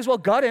might as well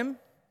gut him.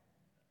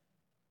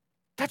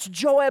 That's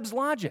Joab's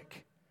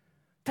logic.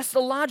 That's the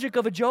logic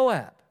of a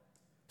Joab.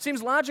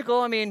 Seems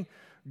logical. I mean,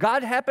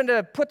 God happened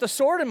to put the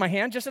sword in my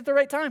hand just at the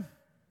right time.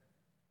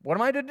 What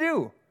am I to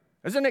do?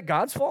 Isn't it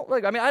God's fault?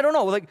 I don't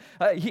know.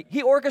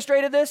 He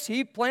orchestrated this.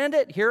 He planned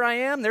it. Here I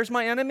am. There's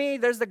my enemy.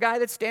 There's the guy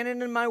that's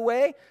standing in my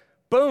way.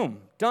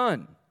 Boom,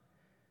 done.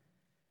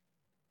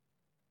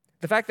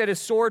 The fact that his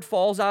sword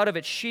falls out of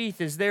its sheath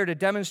is there to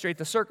demonstrate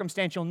the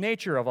circumstantial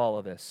nature of all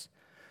of this.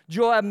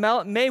 Joab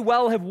may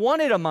well have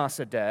wanted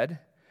Amasa dead,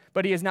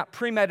 but he has not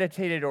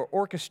premeditated or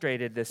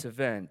orchestrated this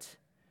event.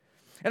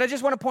 And I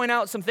just want to point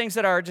out some things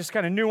that are just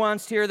kind of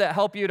nuanced here that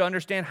help you to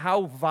understand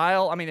how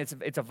vile,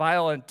 it's a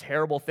vile and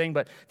terrible thing,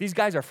 but these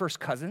guys are first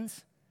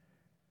cousins.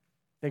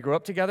 They grew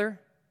up together.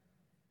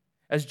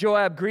 As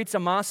Joab greets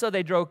Amasa,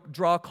 they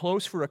draw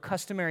close for a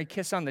customary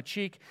kiss on the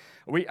cheek.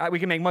 We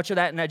can make much of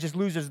that, and that just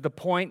loses the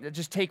point.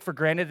 Just take for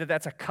granted that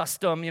that's a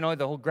custom,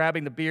 the whole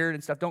grabbing the beard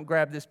and stuff. Don't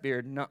grab this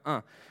beard.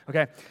 Nuh-uh.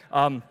 Okay?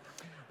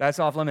 That's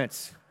off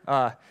limits.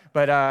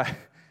 But I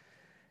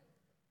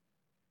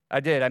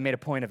did. I made a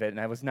point of it, and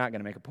I was not going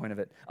to make a point of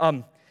it.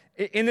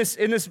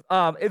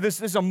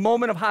 This is a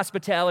moment of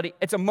hospitality.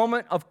 It's a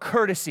moment of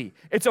courtesy.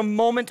 It's a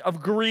moment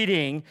of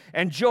greeting,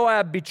 and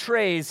Joab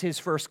betrays his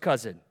first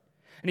cousin.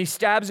 And he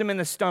stabs him in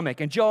the stomach.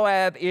 And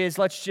Joab is,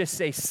 let's just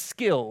say,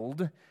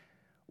 skilled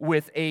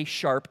with a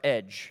sharp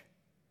edge.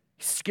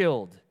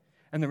 Skilled.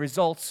 And the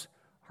results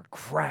are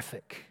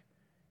graphic,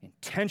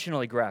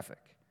 intentionally graphic,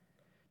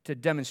 to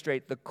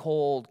demonstrate the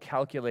cold,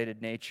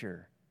 calculated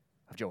nature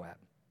of Joab.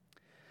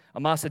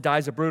 Amasa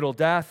dies a brutal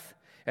death,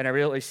 and I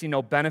really see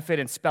no benefit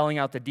in spelling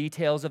out the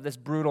details of this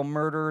brutal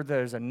murder.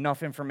 There's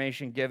enough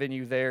information given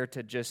you there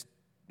to just,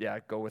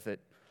 go with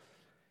it.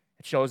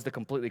 It shows the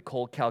completely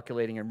cold,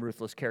 calculating, and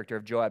ruthless character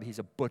of Joab. He's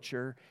a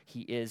butcher.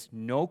 He is,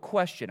 no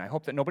question. I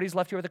hope that nobody's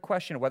left here with a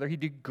question of whether he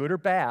did good or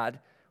bad.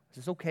 Is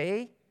this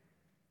okay?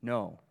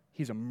 No.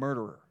 He's a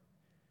murderer.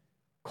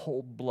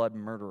 Cold-blood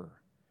murderer.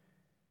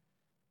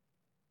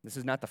 This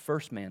is not the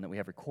first man that we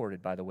have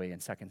recorded, by the way, in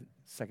 2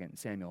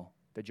 Samuel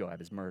that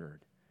Joab is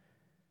murdered.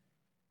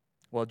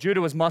 Well,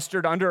 Judah was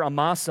mustered under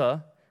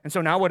Amasa, and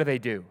so now what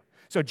do?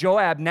 So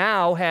Joab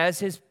now has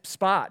his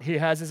spot. He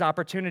has his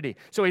opportunity.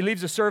 So he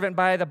leaves a servant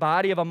by the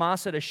body of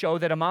Amasa to show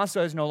that Amasa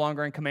is no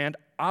longer in command,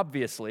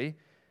 obviously.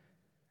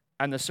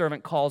 And the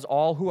servant calls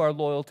all who are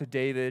loyal to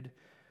David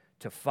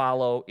to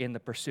follow in the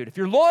pursuit. If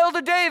you're loyal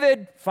to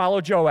David, follow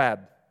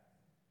Joab.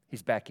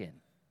 He's back in.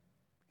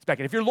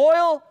 If you're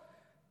loyal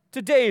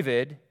to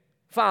David,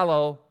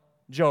 follow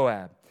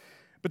Joab.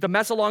 But the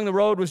mess along the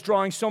road was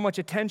drawing so much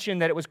attention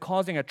that it was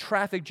causing a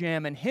traffic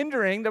jam and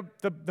hindering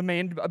the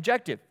main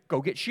objective,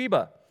 go get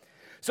Sheba.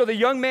 So the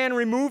young man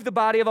removed the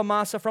body of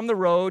Amasa from the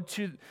road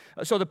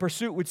so the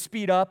pursuit would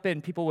speed up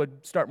and people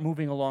would start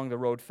moving along the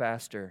road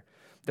faster.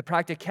 The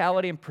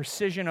practicality and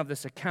precision of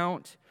this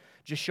account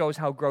just shows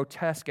how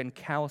grotesque and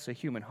callous a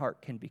human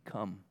heart can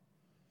become.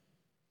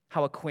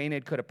 How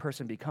acquainted could a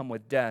person become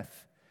with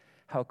death?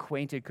 How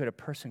acquainted could a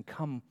person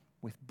come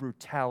with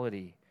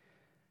brutality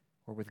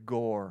or with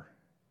gore?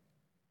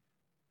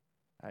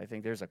 I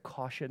think there's a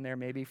caution there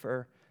maybe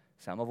for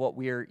some of what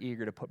we are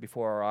eager to put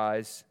before our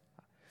eyes.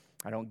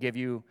 I don't give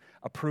you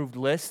approved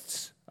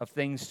lists of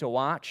things to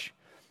watch,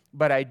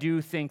 but I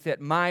do think that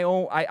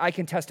I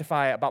can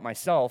testify about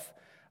myself.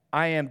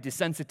 I am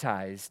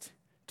desensitized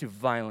to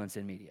violence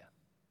in media.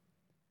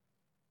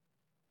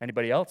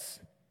 Anybody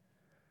else?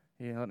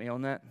 You let me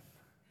own that?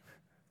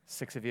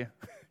 6 of you.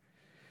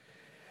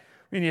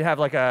 We need to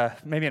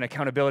have maybe an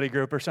accountability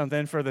group or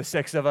something for the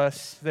 6 of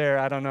us there.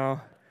 I don't know.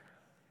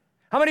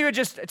 How many would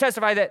just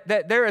testify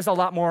that there is a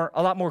lot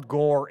more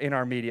gore in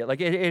our media?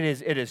 Like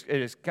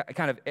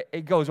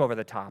it goes over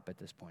the top at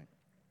this point.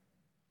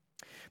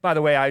 By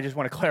the way, I just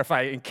want to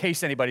clarify in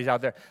case anybody's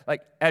out there,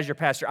 like as your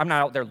pastor, I'm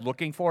not out there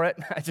looking for it.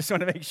 I just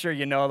want to make sure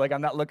you know, like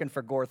I'm not looking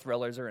for gore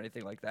thrillers or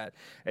anything like that.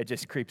 It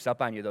just creeps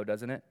up on you though,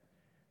 doesn't it?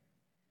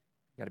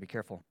 You got to be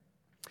careful.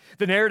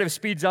 The narrative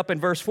speeds up in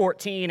verse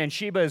 14, and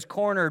Sheba is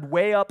cornered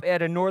way up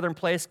at a northern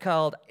place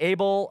called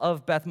Abel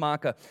of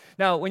Beth-Maachah.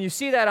 Now, when you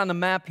see that on the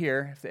map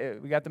here,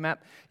 we got the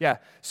map? Yeah.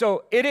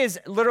 So it is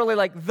literally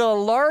like the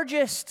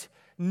largest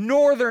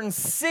northern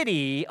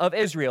city of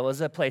Israel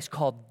is a place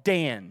called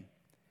Dan.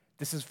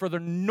 This is further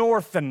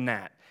north than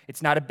that.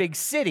 It's not a big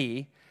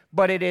city,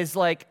 but it is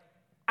like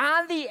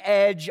on the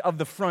edge of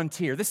the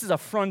frontier. This is a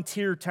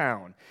frontier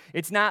town.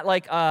 It's not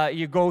like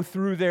you go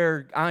through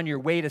there on your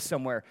way to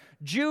somewhere.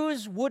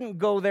 Jews wouldn't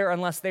go there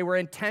unless they were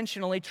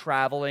intentionally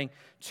traveling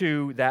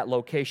to that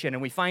location.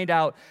 And we find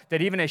out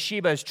that even as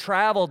Sheba has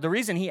traveled, the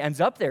reason he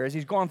ends up there is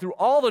he's gone through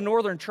all the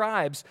northern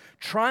tribes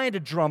trying to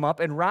drum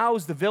up and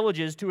rouse the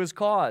villages to his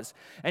cause.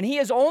 And he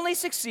has only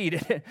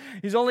succeeded,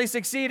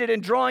 in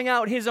drawing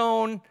out his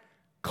own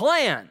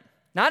clan,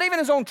 not even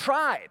his own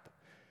tribe.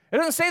 It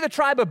doesn't say the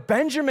tribe of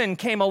Benjamin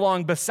came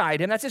along beside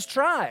him. That's his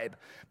tribe.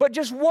 But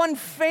just one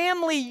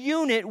family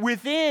unit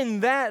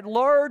within that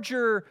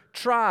larger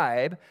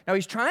tribe. Now,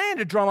 he's trying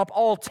to drum up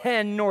all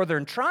 10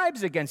 northern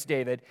tribes against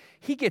David.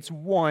 He gets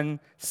one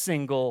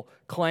single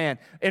clan.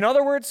 In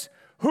other words,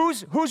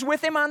 who's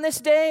with him on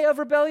this day of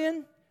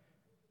rebellion?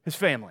 His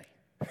family.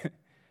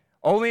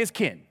 Only his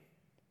kin.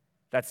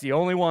 That's the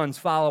only ones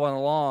following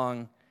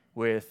along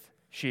with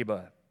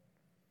Sheba.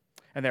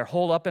 And they're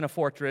holed up in a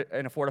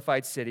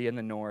fortified city in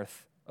the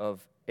north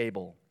of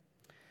Abel.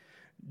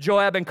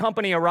 Joab and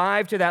company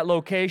arrived to that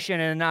location,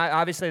 and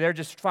obviously they're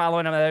just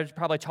following him. They're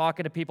probably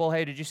talking to people.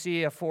 Hey, did you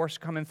see a force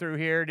coming through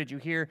here? Did you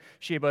hear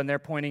Sheba? And they're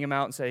pointing him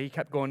out and say, he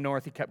kept going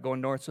north.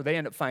 So they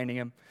end up finding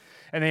him.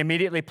 And they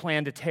immediately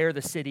plan to tear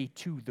the city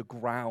to the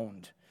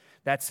ground.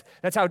 That's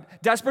how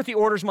desperate the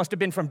orders must have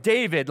been from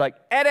David. Like,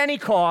 at any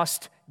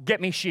cost, get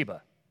me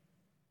Sheba.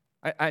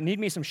 I need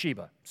me some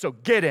Sheba. So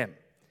get him.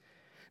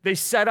 They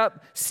set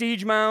up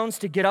siege mounds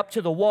to get up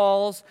to the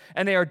walls,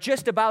 and they are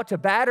just about to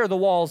batter the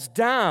walls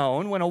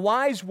down when a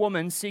wise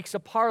woman seeks a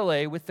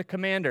parley with the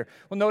commander.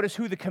 Well, notice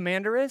who the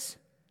commander is.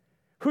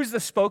 Who's the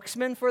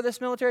spokesman for this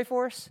military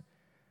force?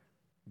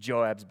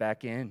 Joab's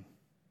back in.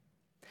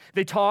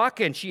 They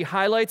talk, and she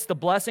highlights the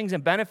blessings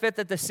and benefit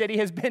that the city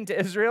has been to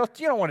Israel.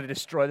 You don't want to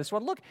destroy this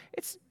one. Look,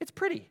 it's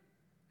pretty.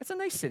 It's a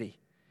nice city.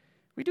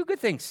 We do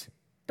good things.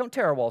 Don't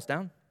tear our walls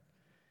down.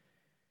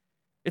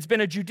 It's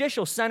been a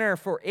judicial center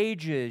for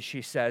ages,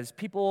 she says.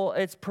 People,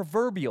 it's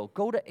proverbial.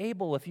 Go to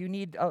Abel if you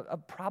need a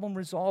problem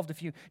resolved,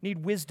 if you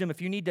need wisdom,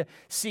 if you need to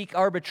seek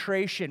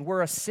arbitration.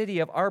 We're a city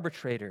of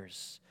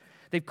arbitrators.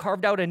 They've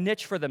carved out a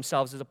niche for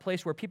themselves as a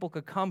place where people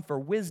could come for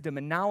wisdom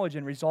and knowledge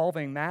in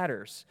resolving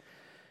matters.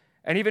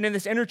 And even in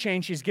this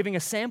interchange, she's giving a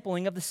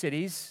sampling of the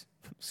city's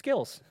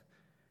skills.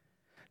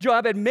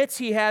 Joab admits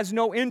he has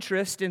no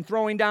interest in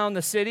throwing down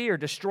the city or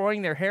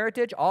destroying their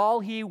heritage.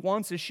 All he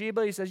wants is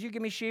Sheba. He says, you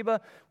give me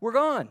Sheba, we're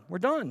gone. We're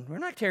done. We're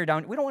not tearing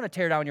down. We don't want to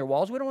tear down your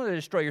walls. We don't want to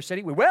destroy your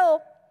city. We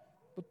will.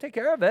 We'll take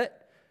care of it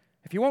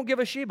if you won't give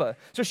us Sheba.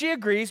 So she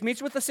agrees,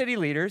 meets with the city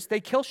leaders. They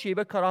kill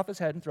Sheba, cut off his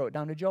head, and throw it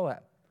down to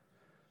Joab.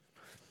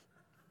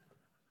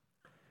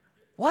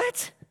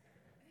 What?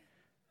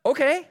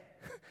 Okay.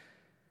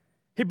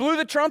 He blew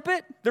the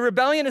trumpet. The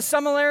rebellion is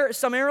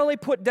summarily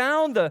put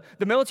down. The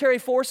military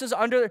forces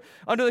under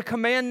the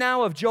command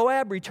now of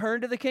Joab return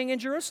to the king in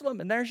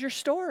Jerusalem. And there's your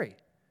story.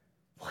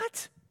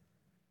 What?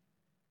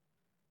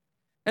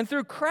 And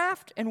through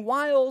craft and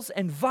wiles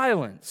and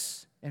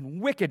violence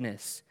and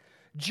wickedness,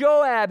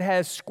 Joab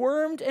has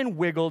squirmed and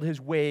wiggled his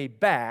way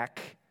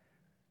back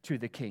to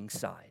the king's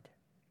side.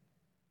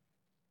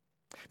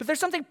 But there's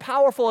something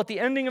powerful at the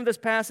ending of this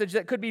passage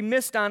that could be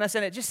missed on us,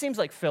 and it just seems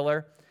like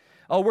filler.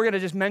 Oh, we're going to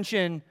just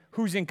mention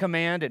who's in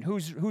command and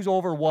who's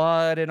over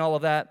what and all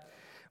of that.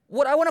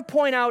 What I want to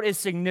point out is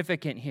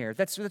significant here.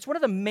 That's one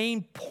of the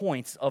main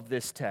points of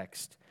this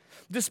text.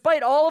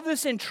 Despite all of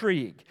this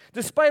intrigue,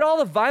 despite all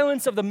the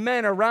violence of the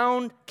men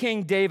around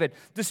King David,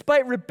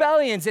 despite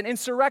rebellions and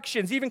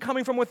insurrections, even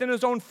coming from within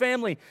his own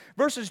family,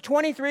 verses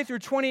 23 through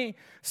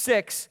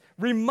 26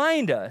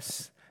 remind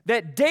us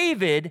that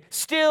David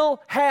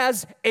still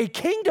has a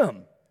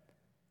kingdom.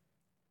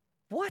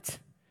 What?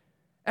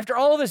 After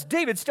all of this,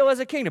 David still has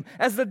a kingdom.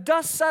 As the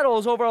dust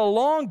settles over a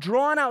long,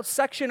 drawn-out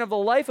section of the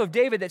life of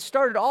David that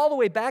started all the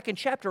way back in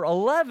chapter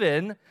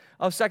 11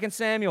 of 2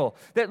 Samuel,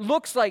 that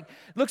looks like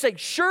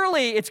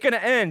surely it's going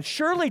to end.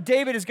 Surely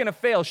David is going to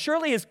fail.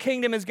 Surely his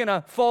kingdom is going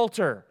to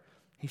falter.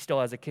 He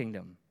still has a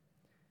kingdom.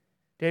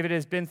 David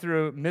has been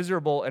through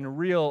miserable and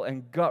real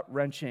and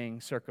gut-wrenching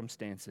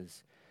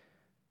circumstances.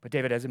 But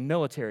David has a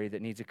military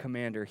that needs a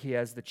commander. He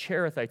has the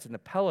Cherethites and the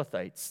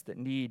Pelethites that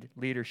need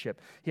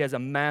leadership. He has a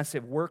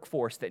massive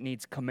workforce that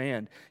needs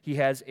command. He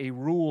has a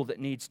rule that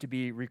needs to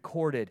be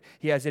recorded.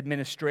 He has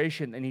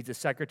administration that needs a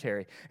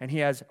secretary. And he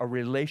has a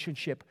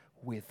relationship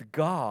with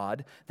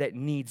God that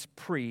needs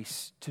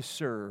priests to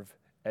serve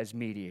as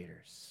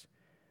mediators.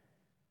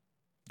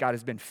 God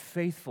has been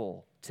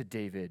faithful to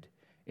David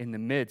in the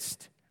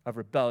midst of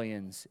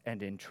rebellions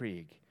and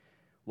intrigue.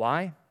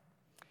 Why?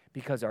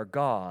 Because our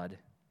God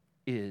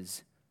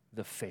is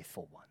the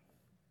faithful one.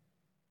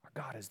 Our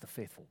God is the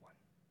faithful one.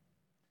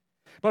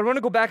 But I want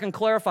to go back and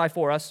clarify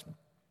for us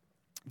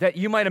that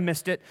you might have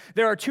missed it.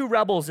 There are two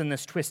rebels in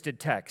this twisted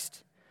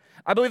text.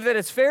 I believe that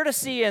it's fair to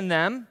see in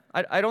them,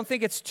 I don't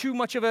think it's too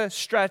much of a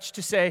stretch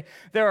to say,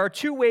 there are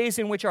two ways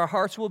in which our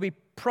hearts will be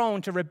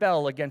prone to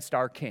rebel against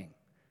our king.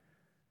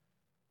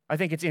 I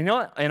think it's in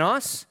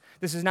us.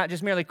 This is not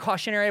just merely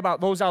cautionary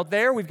about those out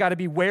there. We've got to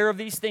be aware of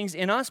these things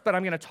in us, but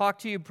I'm going to talk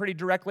to you pretty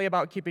directly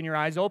about keeping your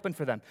eyes open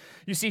for them.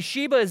 You see,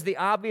 Sheba is the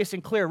obvious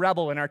and clear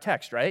rebel in our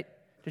text, right?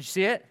 Did you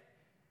see it?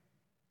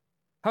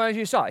 How many of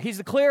you saw it? He's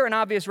the clear and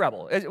obvious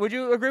rebel. Would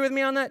you agree with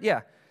me on that?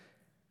 Yeah.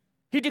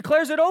 He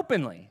declares it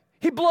openly.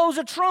 He blows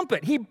a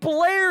trumpet. He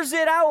blares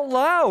it out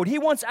loud. He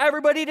wants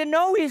everybody to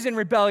know he's in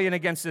rebellion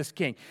against this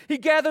king. He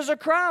gathers a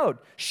crowd,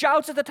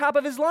 shouts at the top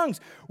of his lungs,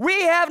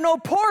 "We have no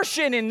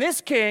portion in this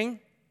king.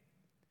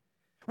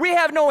 We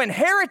have no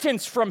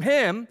inheritance from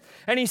him."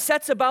 And he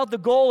sets about the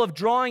goal of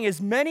drawing as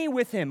many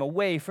with him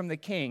away from the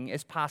king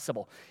as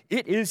possible.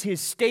 It is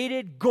his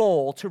stated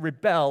goal to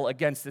rebel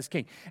against this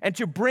king and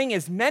to bring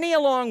as many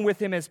along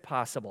with him as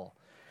possible.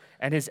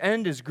 And his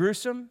end is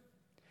gruesome.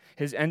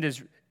 His end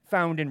is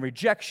found in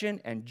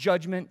rejection and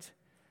judgment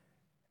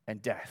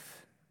and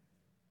death.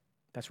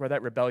 That's where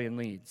that rebellion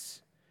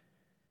leads.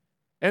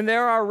 And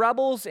there are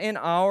rebels in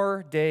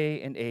our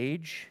day and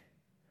age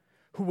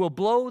who will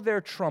blow their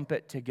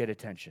trumpet to get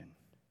attention.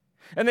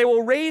 And they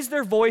will raise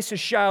their voices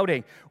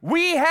shouting,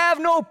 "We have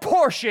no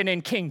portion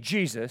in King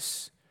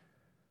Jesus.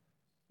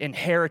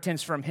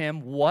 Inheritance from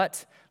him."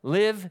 What?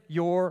 Live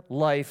your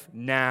life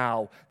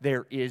now.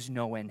 There is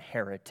no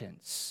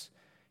inheritance.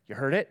 You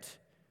heard it?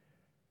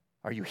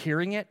 Are you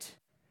hearing it?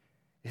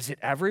 Is it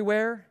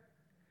everywhere?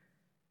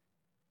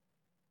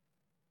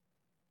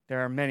 There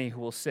are many who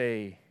will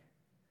say,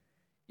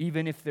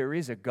 even if there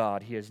is a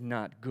God, he is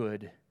not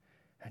good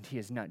and he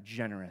is not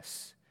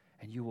generous,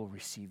 and you will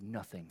receive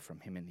nothing from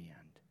him in the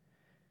end.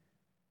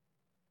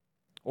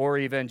 Or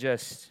even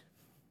just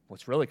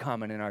what's really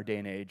common in our day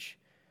and age,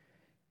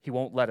 he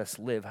won't let us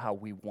live how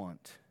we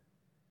want.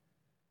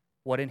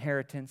 What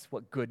inheritance,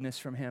 what goodness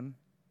from him?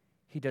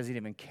 He doesn't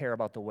even care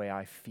about the way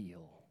I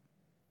feel.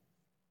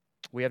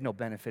 We have no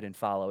benefit in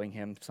following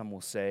him, some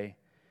will say,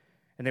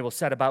 and they will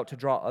set about to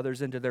draw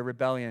others into their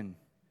rebellion.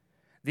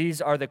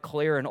 These are the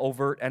clear and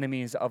overt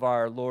enemies of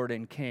our Lord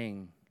and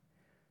King.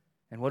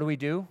 And what do we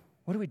do?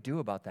 What do we do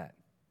about that?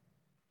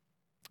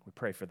 We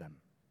pray for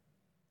them.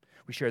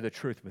 We share the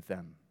truth with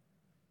them.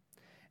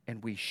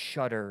 And we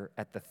shudder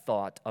at the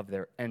thought of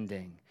their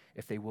ending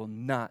if they will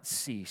not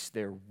cease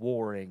their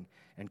warring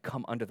and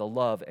come under the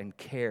love and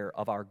care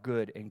of our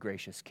good and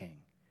gracious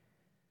King.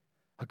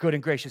 A good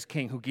and gracious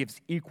King who gives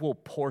equal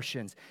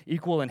portions,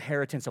 equal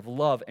inheritance of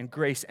love and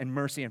grace and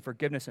mercy and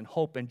forgiveness and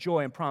hope and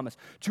joy and promise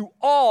to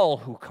all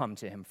who come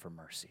to him for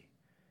mercy.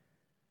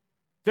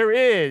 There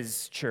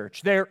is,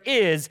 church, there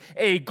is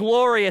a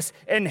glorious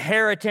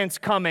inheritance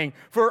coming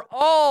for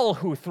all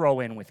who throw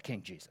in with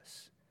King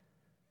Jesus.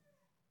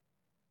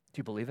 Do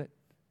you believe it?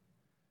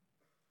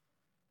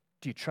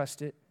 Do you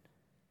trust it?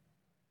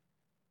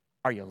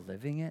 Are you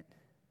living it?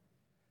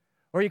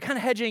 Or are you kind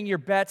of hedging your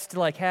bets to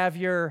have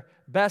your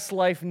best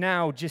life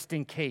now just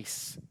in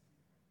case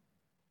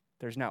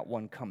there's not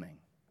one coming?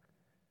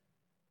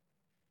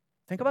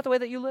 Think about the way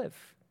that you live.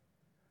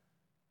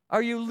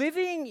 Are you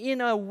living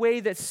in a way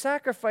that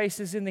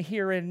sacrifices in the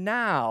here and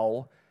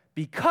now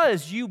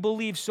because you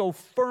believe so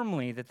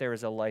firmly that there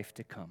is a life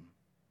to come?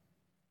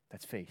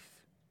 That's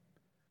faith.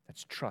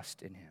 That's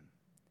trust in him.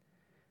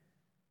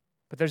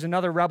 But there's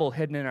another rebel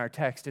hidden in our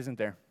text, isn't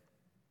there?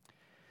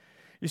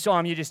 You saw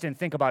him, you just didn't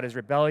think about his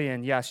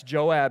rebellion. Yes,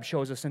 Joab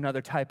shows us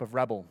another type of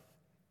rebel.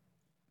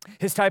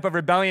 His type of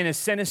rebellion is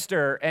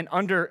sinister and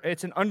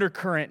it's an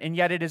undercurrent, and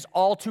yet it is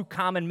all too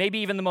common, maybe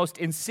even the most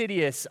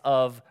insidious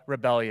of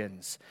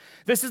rebellions.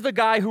 This is the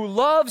guy who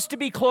loves to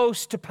be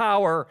close to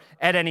power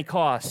at any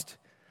cost.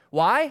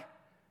 Why?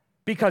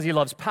 Because he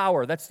loves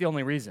power. That's the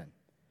only reason.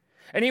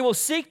 And he will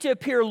seek to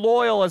appear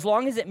loyal as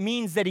long as it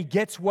means that he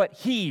gets what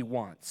he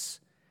wants.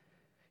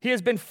 He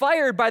has been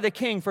fired by the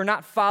king for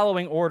not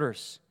following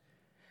orders,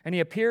 and he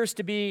appears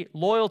to be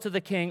loyal to the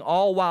king,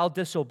 all while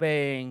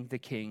disobeying the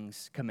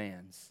king's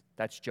commands.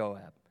 That's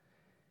Joab.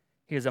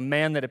 He is a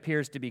man that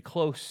appears to be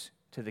close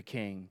to the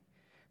king,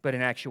 but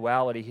in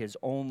actuality, he is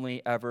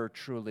only ever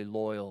truly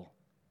loyal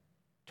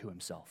to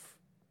himself.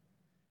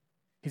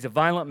 He's a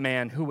violent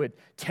man who would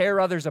tear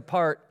others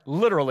apart,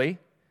 literally,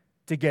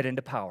 to get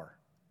into power.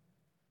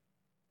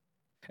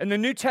 And the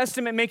New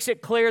Testament makes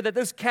it clear that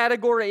this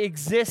category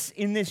exists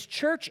in this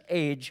church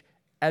age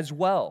as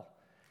well.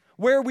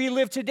 Where we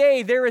live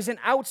today, there is an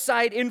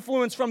outside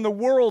influence from the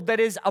world that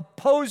is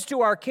opposed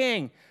to our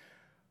king.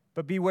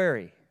 But be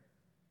wary,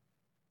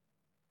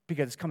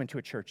 because it's coming to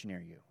a church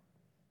near you.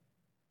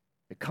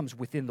 It comes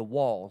within the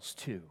walls,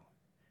 too.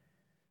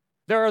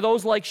 There are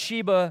those like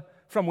Sheba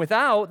from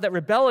without that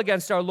rebel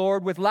against our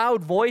Lord with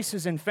loud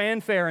voices and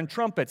fanfare and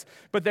trumpets.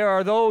 But there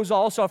are those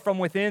also from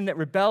within that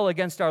rebel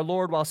against our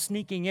Lord while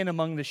sneaking in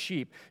among the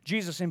sheep.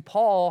 Jesus and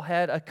Paul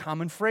had a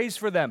common phrase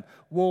for them: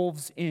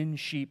 wolves in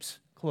sheep's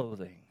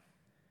clothing.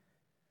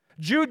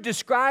 Jude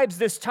describes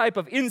this type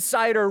of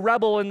insider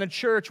rebel in the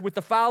church with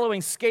the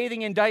following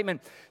scathing indictment.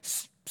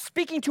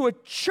 Speaking to a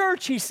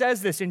church, he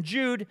says this in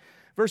Jude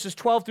verses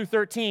 12 through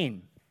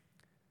 13.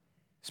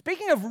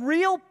 Speaking of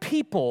real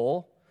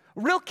people,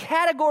 real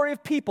category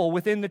of people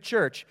within the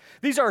church,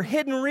 these are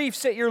hidden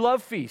reefs at your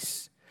love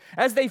feasts,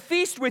 as they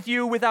feast with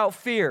you without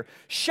fear,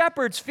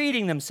 shepherds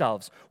feeding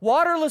themselves,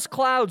 waterless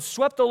clouds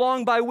swept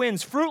along by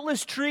winds,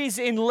 fruitless trees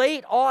in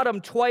late autumn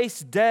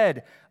twice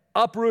dead,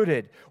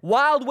 uprooted,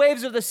 wild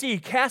waves of the sea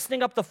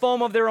casting up the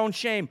foam of their own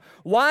shame,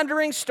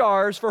 wandering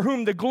stars for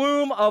whom the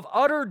gloom of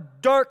utter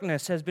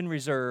darkness has been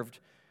reserved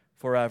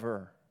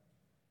forever.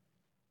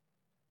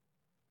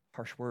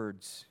 Harsh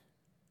words.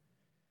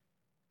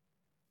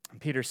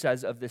 And Peter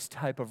says of this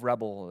type of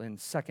rebel in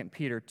 2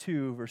 Peter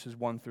 2, verses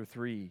 1 through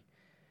 3.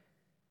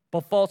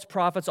 But false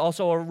prophets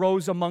also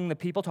arose among the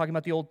people, talking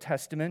about the Old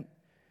Testament,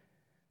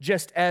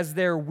 just as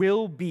there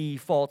will be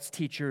false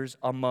teachers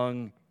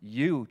among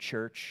you,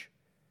 church,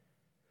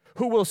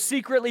 who will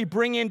secretly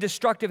bring in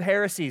destructive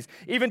heresies,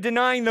 even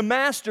denying the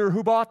master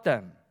who bought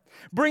them,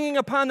 bringing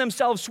upon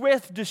themselves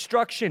swift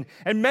destruction.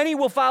 And many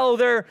will follow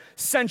their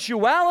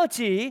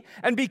sensuality,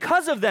 and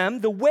because of them,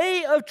 the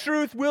way of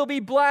truth will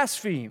be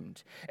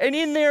blasphemed. And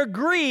in their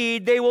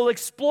greed, they will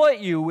exploit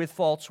you with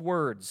false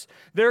words.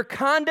 Their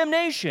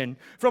condemnation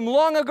from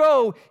long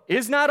ago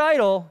is not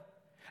idle,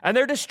 and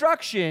their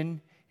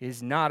destruction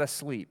is not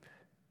asleep.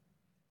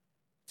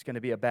 It's going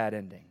to be a bad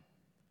ending.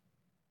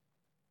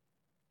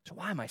 So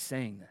why am I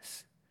saying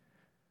this?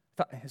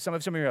 Some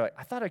of you are like,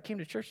 I thought I came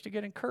to church to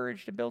get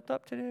encouraged and built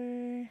up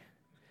today.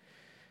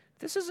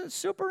 This isn't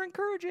super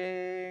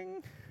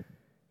encouraging.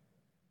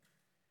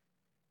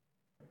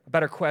 A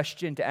better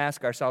question to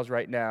ask ourselves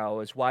right now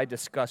is, why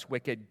discuss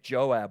wicked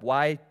Joab?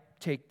 Why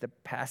take the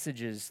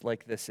passages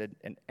like this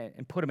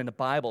and put them in the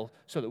Bible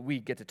so that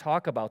we get to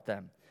talk about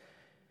them?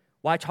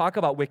 Why talk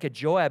about wicked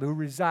Joab, who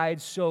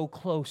resides so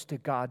close to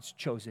God's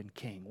chosen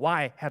king?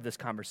 Why have this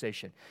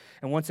conversation?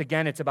 And once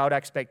again, it's about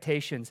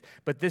expectations,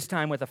 but this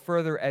time with a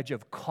further edge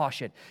of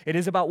caution. It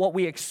is about what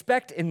we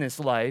expect in this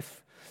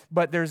life,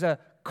 but there's a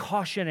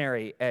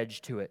cautionary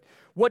edge to it.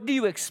 What do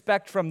you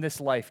expect from this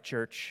life,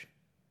 church?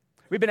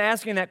 We've been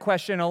asking that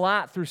question a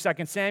lot through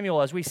 2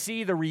 Samuel as we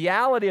see the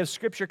reality of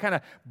Scripture kind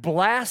of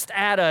blast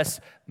at us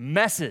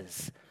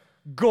messes,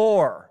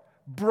 gore,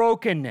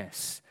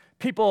 brokenness,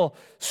 people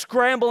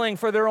scrambling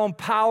for their own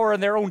power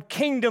and their own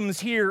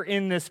kingdoms here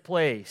in this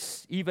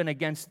place, even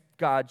against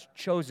God's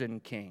chosen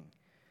king.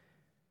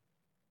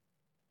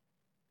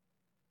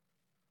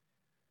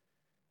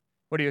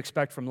 What do you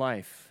expect from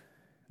life?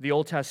 The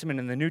Old Testament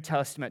and the New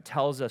Testament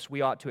tells us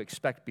we ought to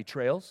expect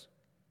betrayals,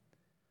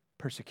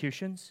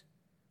 persecutions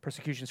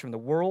from the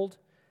world,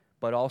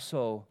 but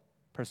also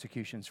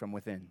persecutions from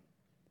within.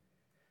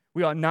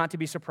 We ought not to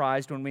be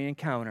surprised when we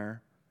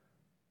encounter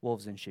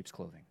wolves in sheep's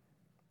clothing.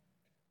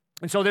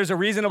 And so there's a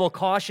reasonable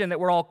caution that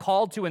we're all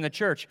called to in the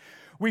church.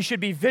 We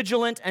should be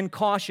vigilant and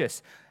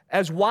cautious,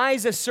 as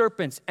wise as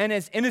serpents and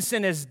as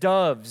innocent as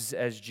doves,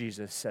 as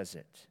Jesus says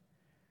it.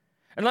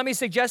 And let me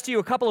suggest to you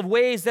a couple of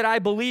ways that I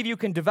believe you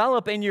can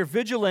develop in your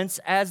vigilance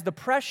as the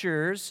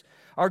pressures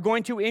are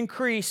going to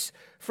increase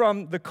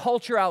from the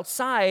culture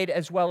outside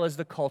as well as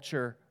the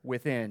culture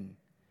within.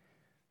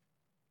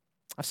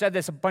 I've said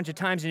this a bunch of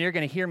times, and you're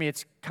going to hear me.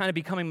 It's kind of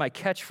becoming my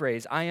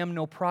catchphrase. I am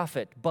no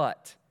prophet,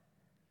 but...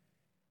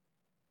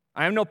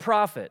 I am no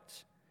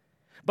prophet,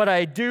 but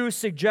I do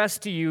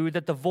suggest to you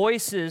that the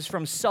voices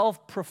from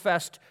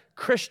self-professed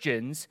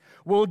Christians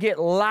will get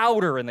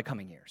louder in the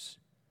coming years.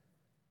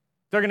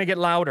 They're going to get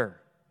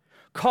louder,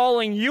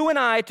 calling you and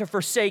I to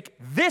forsake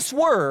this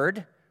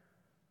word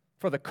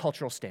for the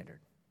cultural standard.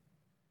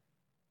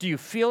 Do you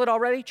feel it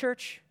already,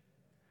 church?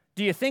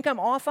 Do you think I'm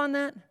off on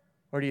that?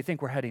 Or do you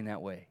think we're heading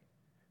that way?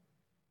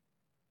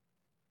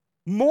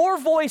 More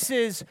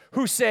voices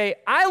who say,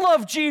 I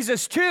love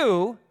Jesus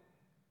too,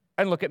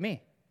 and look at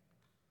me.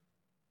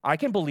 I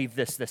can believe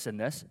this, this, and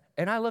this,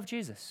 and I love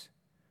Jesus.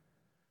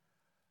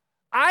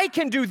 I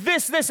can do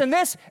this, this, and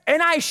this,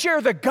 and I share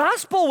the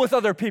gospel with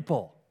other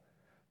people.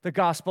 The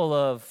gospel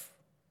of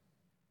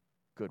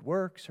good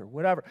works or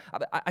whatever.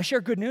 I share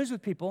good news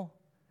with people.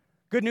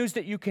 Good news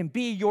that you can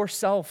be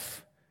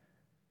yourself.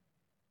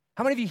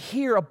 How many of you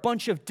hear a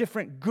bunch of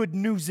different good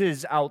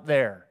newses out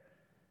there?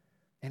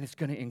 And it's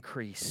going to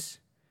increase.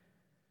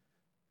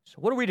 So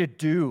what are we to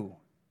do?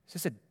 Is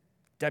this a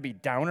Debbie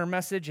Downer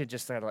message? And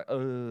just like,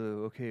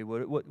 oh, okay,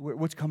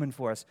 what's coming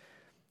for us?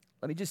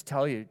 Let me just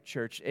tell you,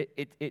 church,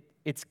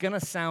 it's going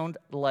to sound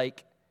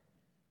like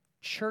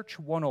Church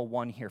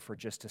 101 here for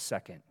just a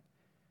second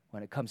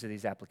when it comes to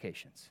these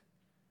applications.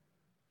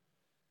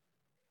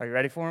 Are you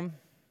ready for them?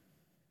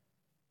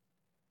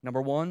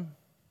 Number one,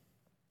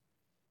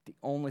 the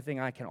only thing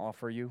I can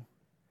offer you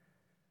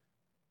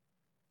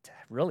to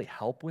really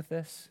help with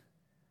this,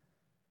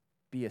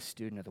 be a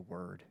student of the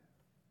Word.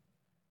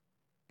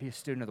 Be a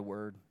student of the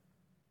Word.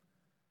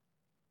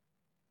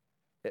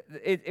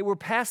 We're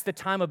past the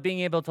time of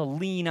being able to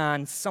lean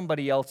on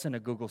somebody else in a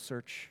Google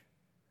search.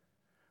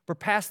 We're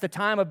past the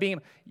time of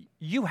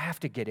you have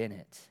to get in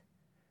it.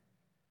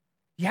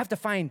 You have to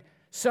find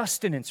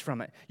sustenance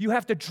from it. You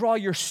have to draw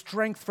your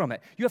strength from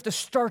it. You have to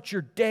start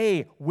your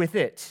day with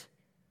it.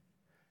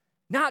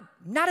 Not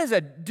as a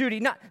duty,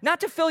 not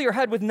to fill your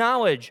head with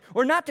knowledge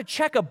or not to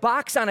check a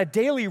box on a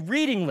daily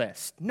reading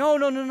list.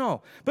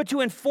 No. But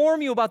to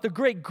inform you about the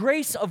great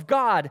grace of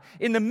God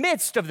in the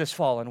midst of this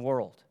fallen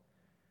world.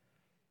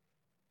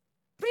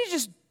 But you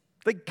just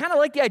kind of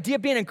like the idea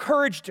of being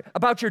encouraged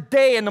about your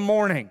day in the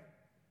morning.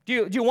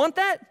 Do you want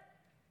that?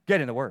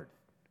 Get in the Word.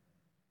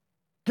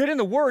 Get in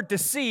the Word to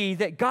see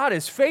that God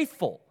is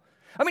faithful.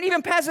 I mean,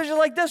 even passages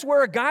like this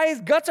where a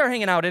guy's guts are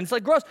hanging out and it's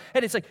like gross,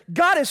 and it's like,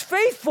 God is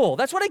faithful.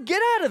 That's what I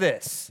get out of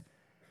this.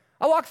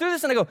 I walk through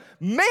this and I go,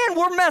 man,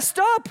 we're messed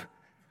up.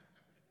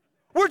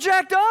 We're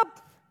jacked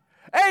up.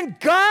 And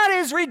God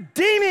is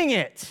redeeming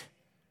it.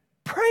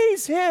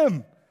 Praise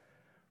Him.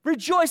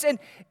 Rejoice. And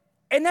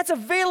that's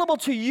available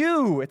to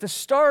you at the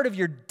start of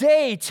your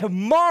day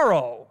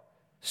tomorrow.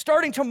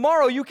 Starting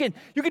tomorrow, you can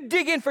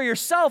dig in for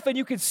yourself and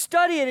you can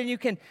study it and you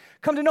can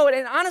come to know it.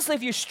 And honestly,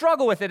 if you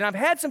struggle with it, and I've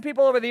had some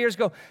people over the years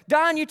go,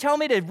 Don, you tell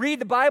me to read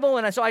the Bible,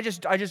 and so I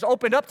just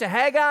opened up to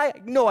Haggai.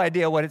 No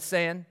idea what it's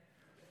saying.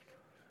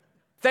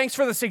 Thanks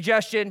for the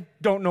suggestion.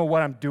 Don't know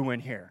what I'm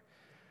doing here.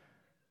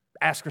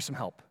 Ask for some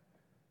help.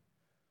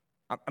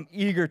 I'm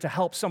eager to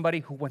help somebody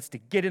who wants to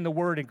get in the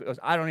Word and goes,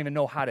 I don't even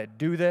know how to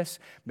do this.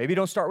 Maybe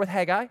don't start with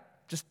Haggai.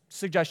 Just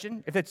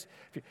suggestion. If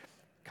you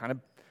kind of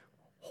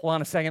hold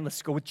on a second,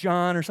 let's go with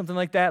John or something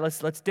like that.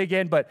 Let's dig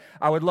in. But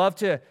I would love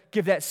to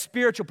give that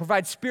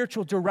provide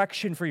spiritual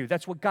direction for you.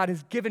 That's what God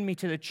has given me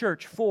to the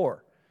church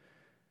for.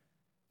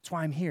 That's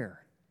why I'm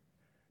here,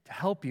 to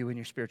help you in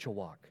your spiritual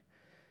walk.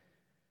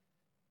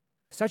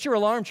 Set your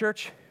alarm,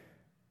 church.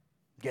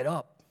 Get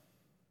up.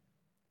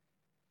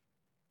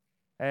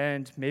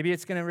 And maybe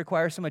it's going to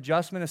require some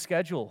adjustment of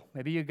schedule.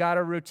 Maybe you got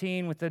a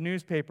routine with the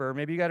newspaper.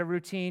 Maybe you got a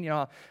routine,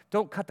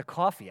 don't cut the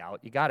coffee out.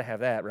 You got to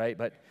have that, right?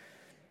 But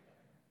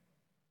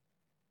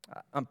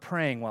I'm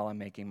praying while I'm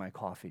making my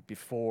coffee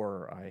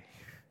before I,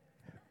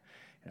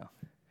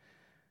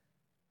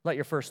 let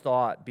your first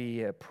thought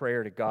be a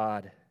prayer to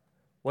God.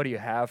 What do you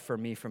have for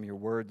me from your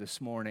Word this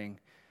morning?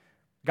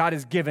 God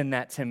has given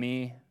that to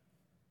me.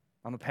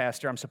 I'm a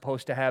pastor. I'm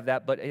supposed to have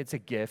that, but it's a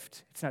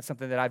gift. It's not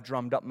something that I've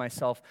drummed up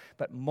myself.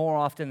 But more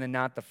often than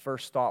not, the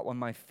first thought when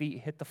my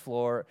feet hit the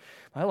floor,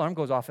 my alarm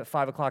goes off at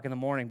 5 o'clock in the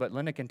morning, but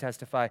Linda can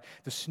testify,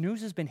 the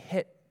snooze has been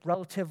hit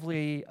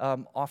relatively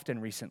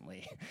often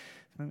recently.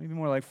 Maybe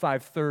more like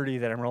 5:30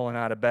 that I'm rolling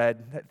out of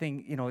bed. That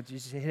thing,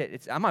 just hit it.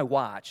 It's on my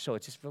watch, so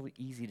it's just really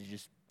easy to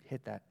just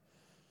hit that.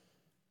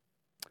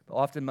 But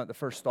often the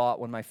first thought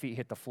when my feet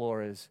hit the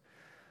floor is,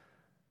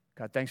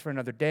 God, thanks for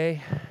another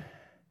day.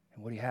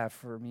 And what do you have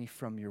for me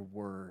from your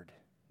Word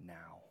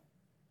now?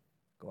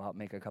 Go out,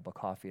 make a cup of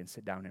coffee, and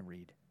sit down and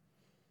read.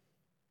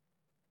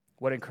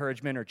 What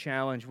encouragement or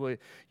challenge will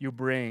you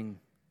bring?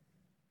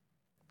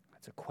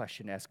 That's a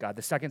question to ask God.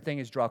 The second thing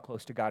is draw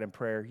close to God in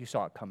prayer. You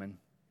saw it coming.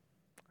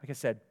 Like I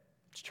said,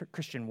 it's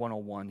Christian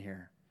 101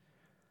 here.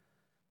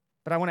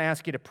 But I want to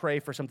ask you to pray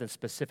for something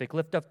specific.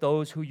 Lift up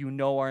those who you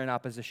know are in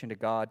opposition to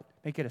God.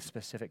 Make it a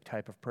specific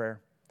type of prayer.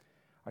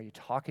 Are you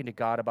talking to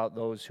God about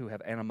those who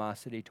have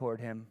animosity toward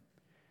Him?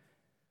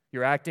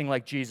 You're acting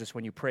like Jesus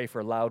when you pray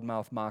for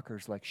loudmouth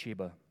mockers like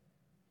Sheba.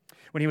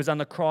 When He was on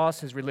the cross,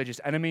 His religious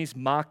enemies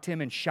mocked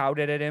Him and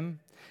shouted at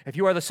Him. If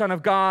you are the Son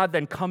of God,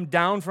 then come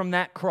down from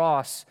that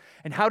cross.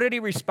 And how did He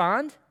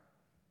respond?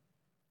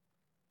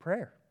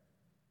 Prayer.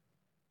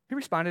 He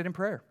responded in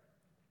prayer.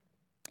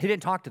 He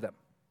didn't talk to them.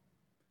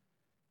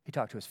 He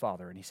talked to His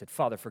Father, and He said,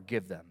 Father,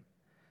 forgive them.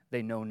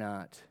 They know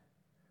not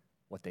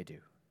what they do.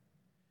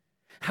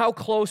 How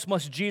close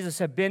must Jesus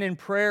have been in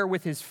prayer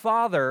with his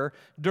Father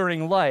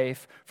during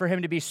life for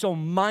him to be so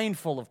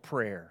mindful of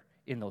prayer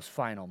in those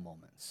final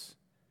moments?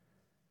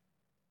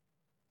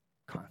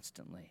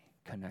 Constantly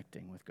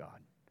connecting with God.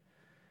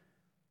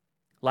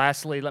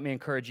 Lastly, let me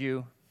encourage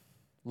you,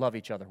 love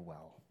each other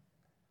well.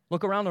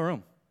 Look around the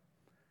room.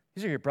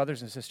 These are your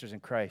brothers and sisters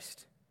in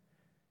Christ.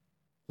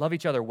 Love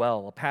each other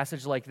well. A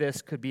passage like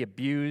this could be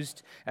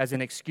abused as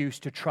an excuse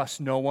to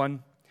trust no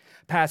one.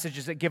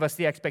 Passages that give us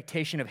the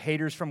expectation of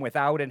haters from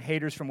without and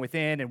haters from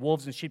within and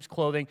wolves in sheep's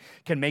clothing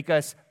can make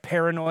us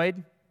paranoid.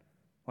 I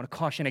want to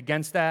caution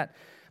against that.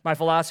 My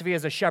philosophy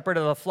as a shepherd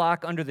of the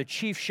flock under the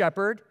chief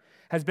shepherd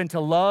has been to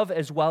love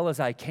as well as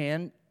I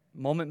can,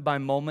 moment by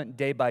moment,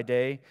 day by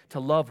day, to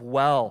love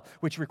well,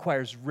 which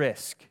requires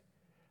risk.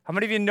 How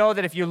many of you know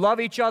that if you love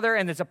each other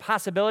and there's a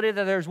possibility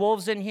that there's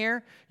wolves in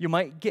here, you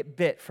might get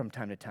bit from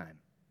time to time?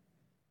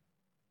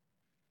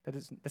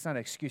 That's not an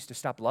excuse to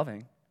stop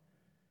loving.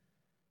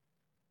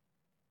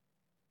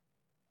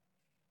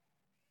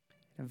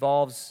 It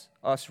involves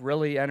us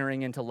really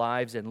entering into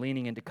lives and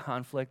leaning into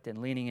conflict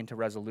and leaning into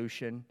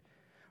resolution.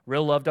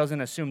 Real love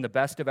doesn't assume the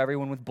best of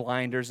everyone with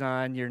blinders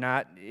on. It's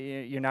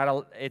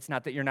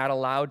not that you're not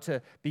allowed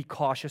to be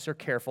cautious or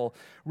careful.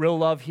 Real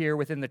love here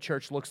within the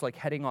church looks like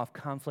heading off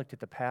conflict at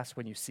the pass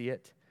when you see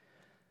it.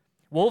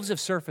 Wolves have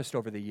surfaced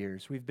over the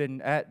years. We've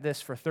been at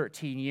this for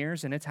 13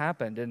 years, and it's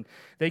happened. And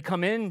they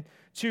come in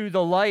to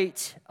the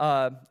light,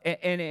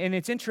 and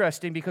it's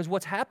interesting because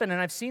what's happened, and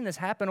I've seen this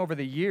happen over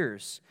the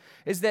years,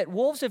 is that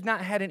wolves have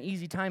not had an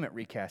easy time at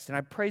Recast, and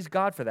I praise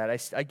God for that.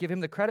 I give him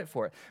the credit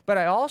for it. But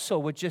I also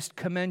would just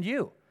commend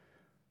you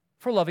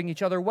for loving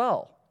each other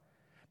well.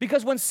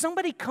 Because when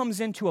somebody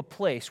comes into a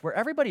place where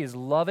everybody is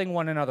loving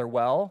one another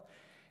well,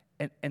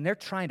 and they're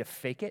trying to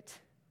fake it,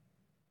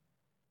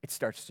 it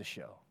starts to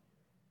show.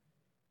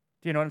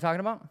 Do you know what I'm talking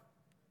about?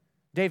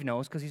 Dave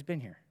knows because he's been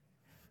here.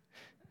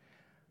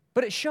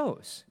 But it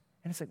shows.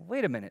 And it's like,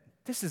 wait a minute,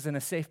 this isn't a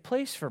safe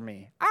place for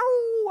me.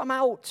 Ow, I'm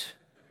out,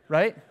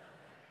 right?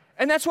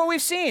 And that's what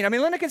we've seen. I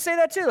mean, Linda can say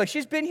that too. Like,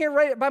 she's been here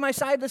right by my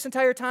side this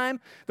entire time.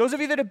 Those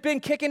of you that have been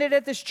kicking it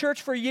at this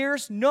church for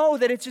years know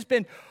that it's just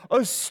been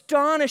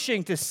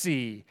astonishing to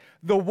see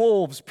the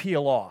wolves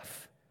peel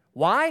off.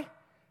 Why?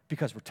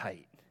 Because we're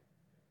tight.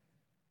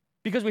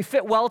 Because we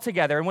fit well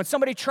together. And when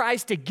somebody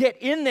tries to get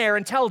in there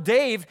and tell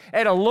Dave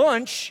at a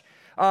lunch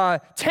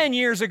 10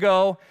 years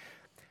ago,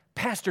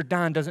 Pastor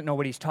Don doesn't know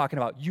what he's talking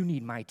about. You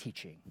need my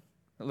teaching.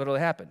 It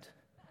literally happened.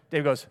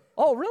 Dave goes,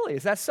 oh, really?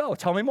 Is that so?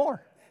 Tell me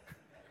more.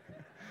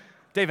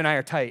 Dave and I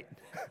are tight.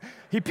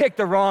 He picked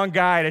the wrong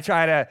guy to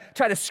try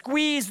to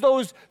squeeze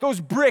those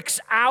bricks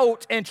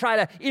out and try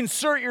to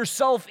insert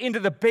yourself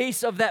into the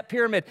base of that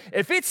pyramid.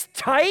 If it's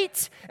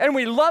tight and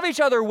we love each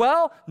other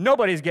well,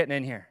 nobody's getting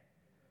in here.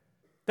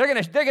 They're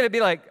gonna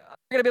be like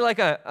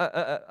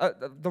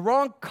the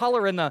wrong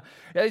color in the.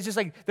 It's just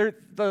like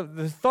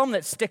the thumb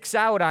that sticks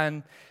out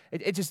on.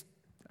 It just,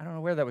 I don't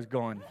know where that was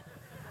going.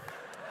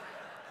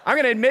 I'm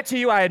gonna admit to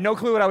you, I had no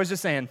clue what I was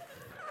just saying.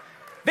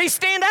 They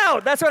stand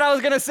out. That's what I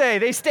was gonna say.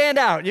 They stand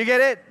out. You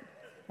get it?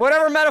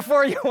 Whatever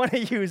metaphor you want to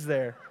use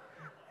there.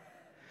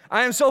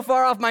 I am so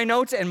far off my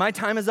notes, and my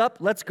time is up.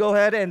 Let's go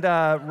ahead and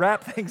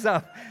wrap things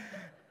up.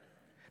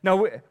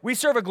 No, we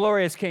serve a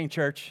glorious King,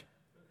 church.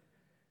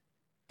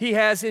 He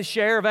has his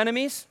share of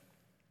enemies,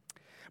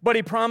 but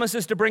he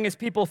promises to bring his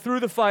people through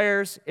the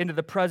fires into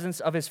the presence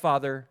of his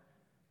Father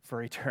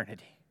for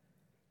eternity.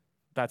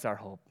 That's our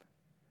hope.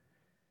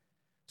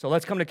 So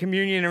let's come to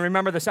communion and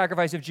remember the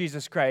sacrifice of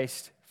Jesus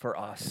Christ for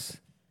us.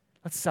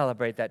 Let's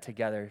celebrate that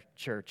together,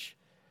 church.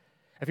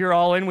 If you're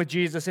all in with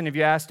Jesus and if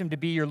you asked him to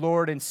be your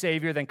Lord and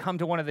Savior, then come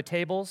to one of the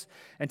tables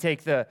and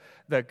take the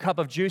cup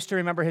of juice to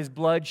remember his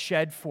blood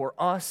shed for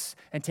us,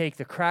 and take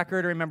the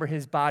cracker to remember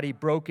his body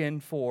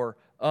broken for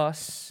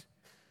us.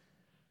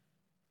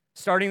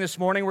 Starting this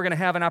morning, we're going to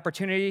have an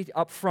opportunity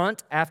up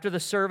front after the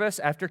service,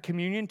 after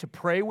communion, to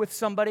pray with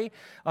somebody.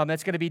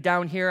 That's going to be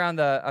down here on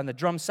the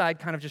drum side,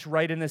 kind of just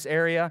right in this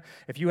area.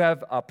 If you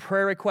have a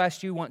prayer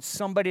request, you want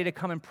somebody to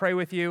come and pray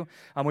with you,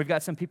 we've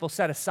got some people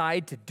set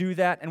aside to do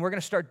that, and we're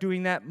going to start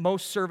doing that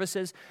most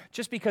services,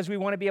 just because we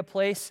want to be a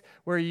place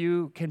where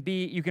you can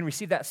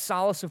receive that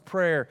solace of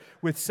prayer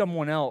with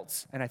someone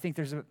else. And I think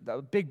there's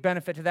a big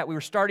benefit to that. We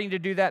were starting to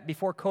do that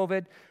before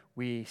COVID.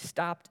 We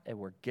stopped, and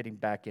we're getting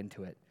back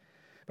into it.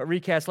 But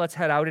Recast, let's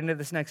head out into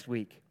this next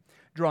week,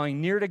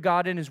 drawing near to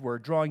God in his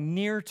word, drawing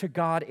near to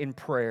God in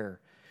prayer,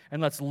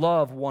 and let's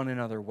love one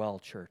another well,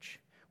 church.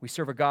 We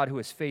serve a God who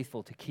is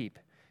faithful to keep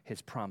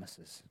his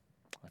promises.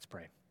 Let's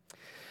pray.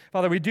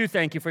 Father, we do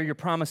thank you for your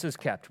promises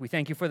kept. We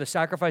thank you for the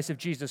sacrifice of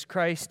Jesus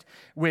Christ,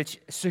 which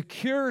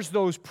secures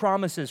those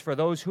promises for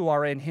those who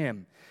are in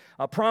him.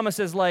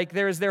 Promises like,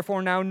 there is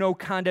therefore now no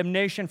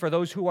condemnation for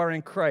those who are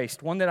in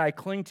Christ, one that I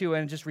cling to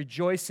and just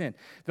rejoice in,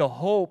 the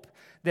hope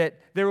that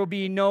there will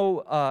be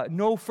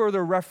no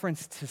further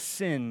reference to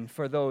sin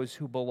for those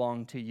who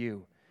belong to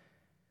you,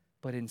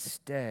 but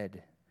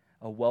instead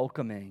a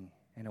welcoming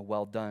and a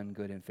well done,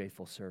 good and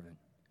faithful servant.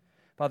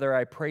 Father,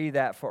 I pray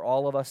that for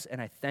all of us, and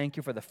I thank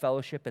you for the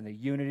fellowship and the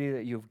unity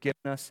that you've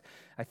given us.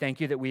 I thank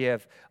you that we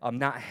have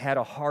not had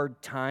a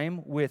hard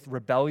time with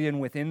rebellion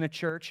within the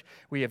church.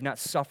 We have not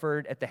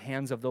suffered at the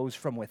hands of those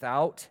from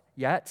without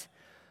yet.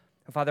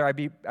 Father,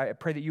 I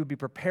pray that you would be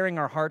preparing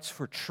our hearts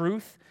for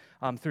truth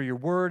through your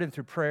word and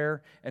through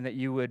prayer, and that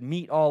you would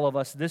meet all of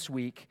us this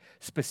week,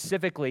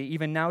 specifically,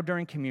 even now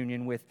during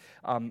communion, with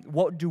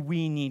what do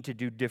we need to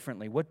do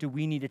differently? What do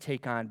we need to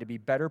take on to be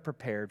better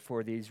prepared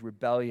for these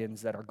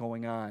rebellions that are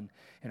going on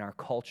in our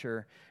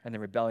culture and the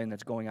rebellion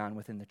that's going on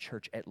within the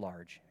church at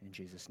large? In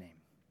Jesus' name,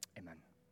 amen.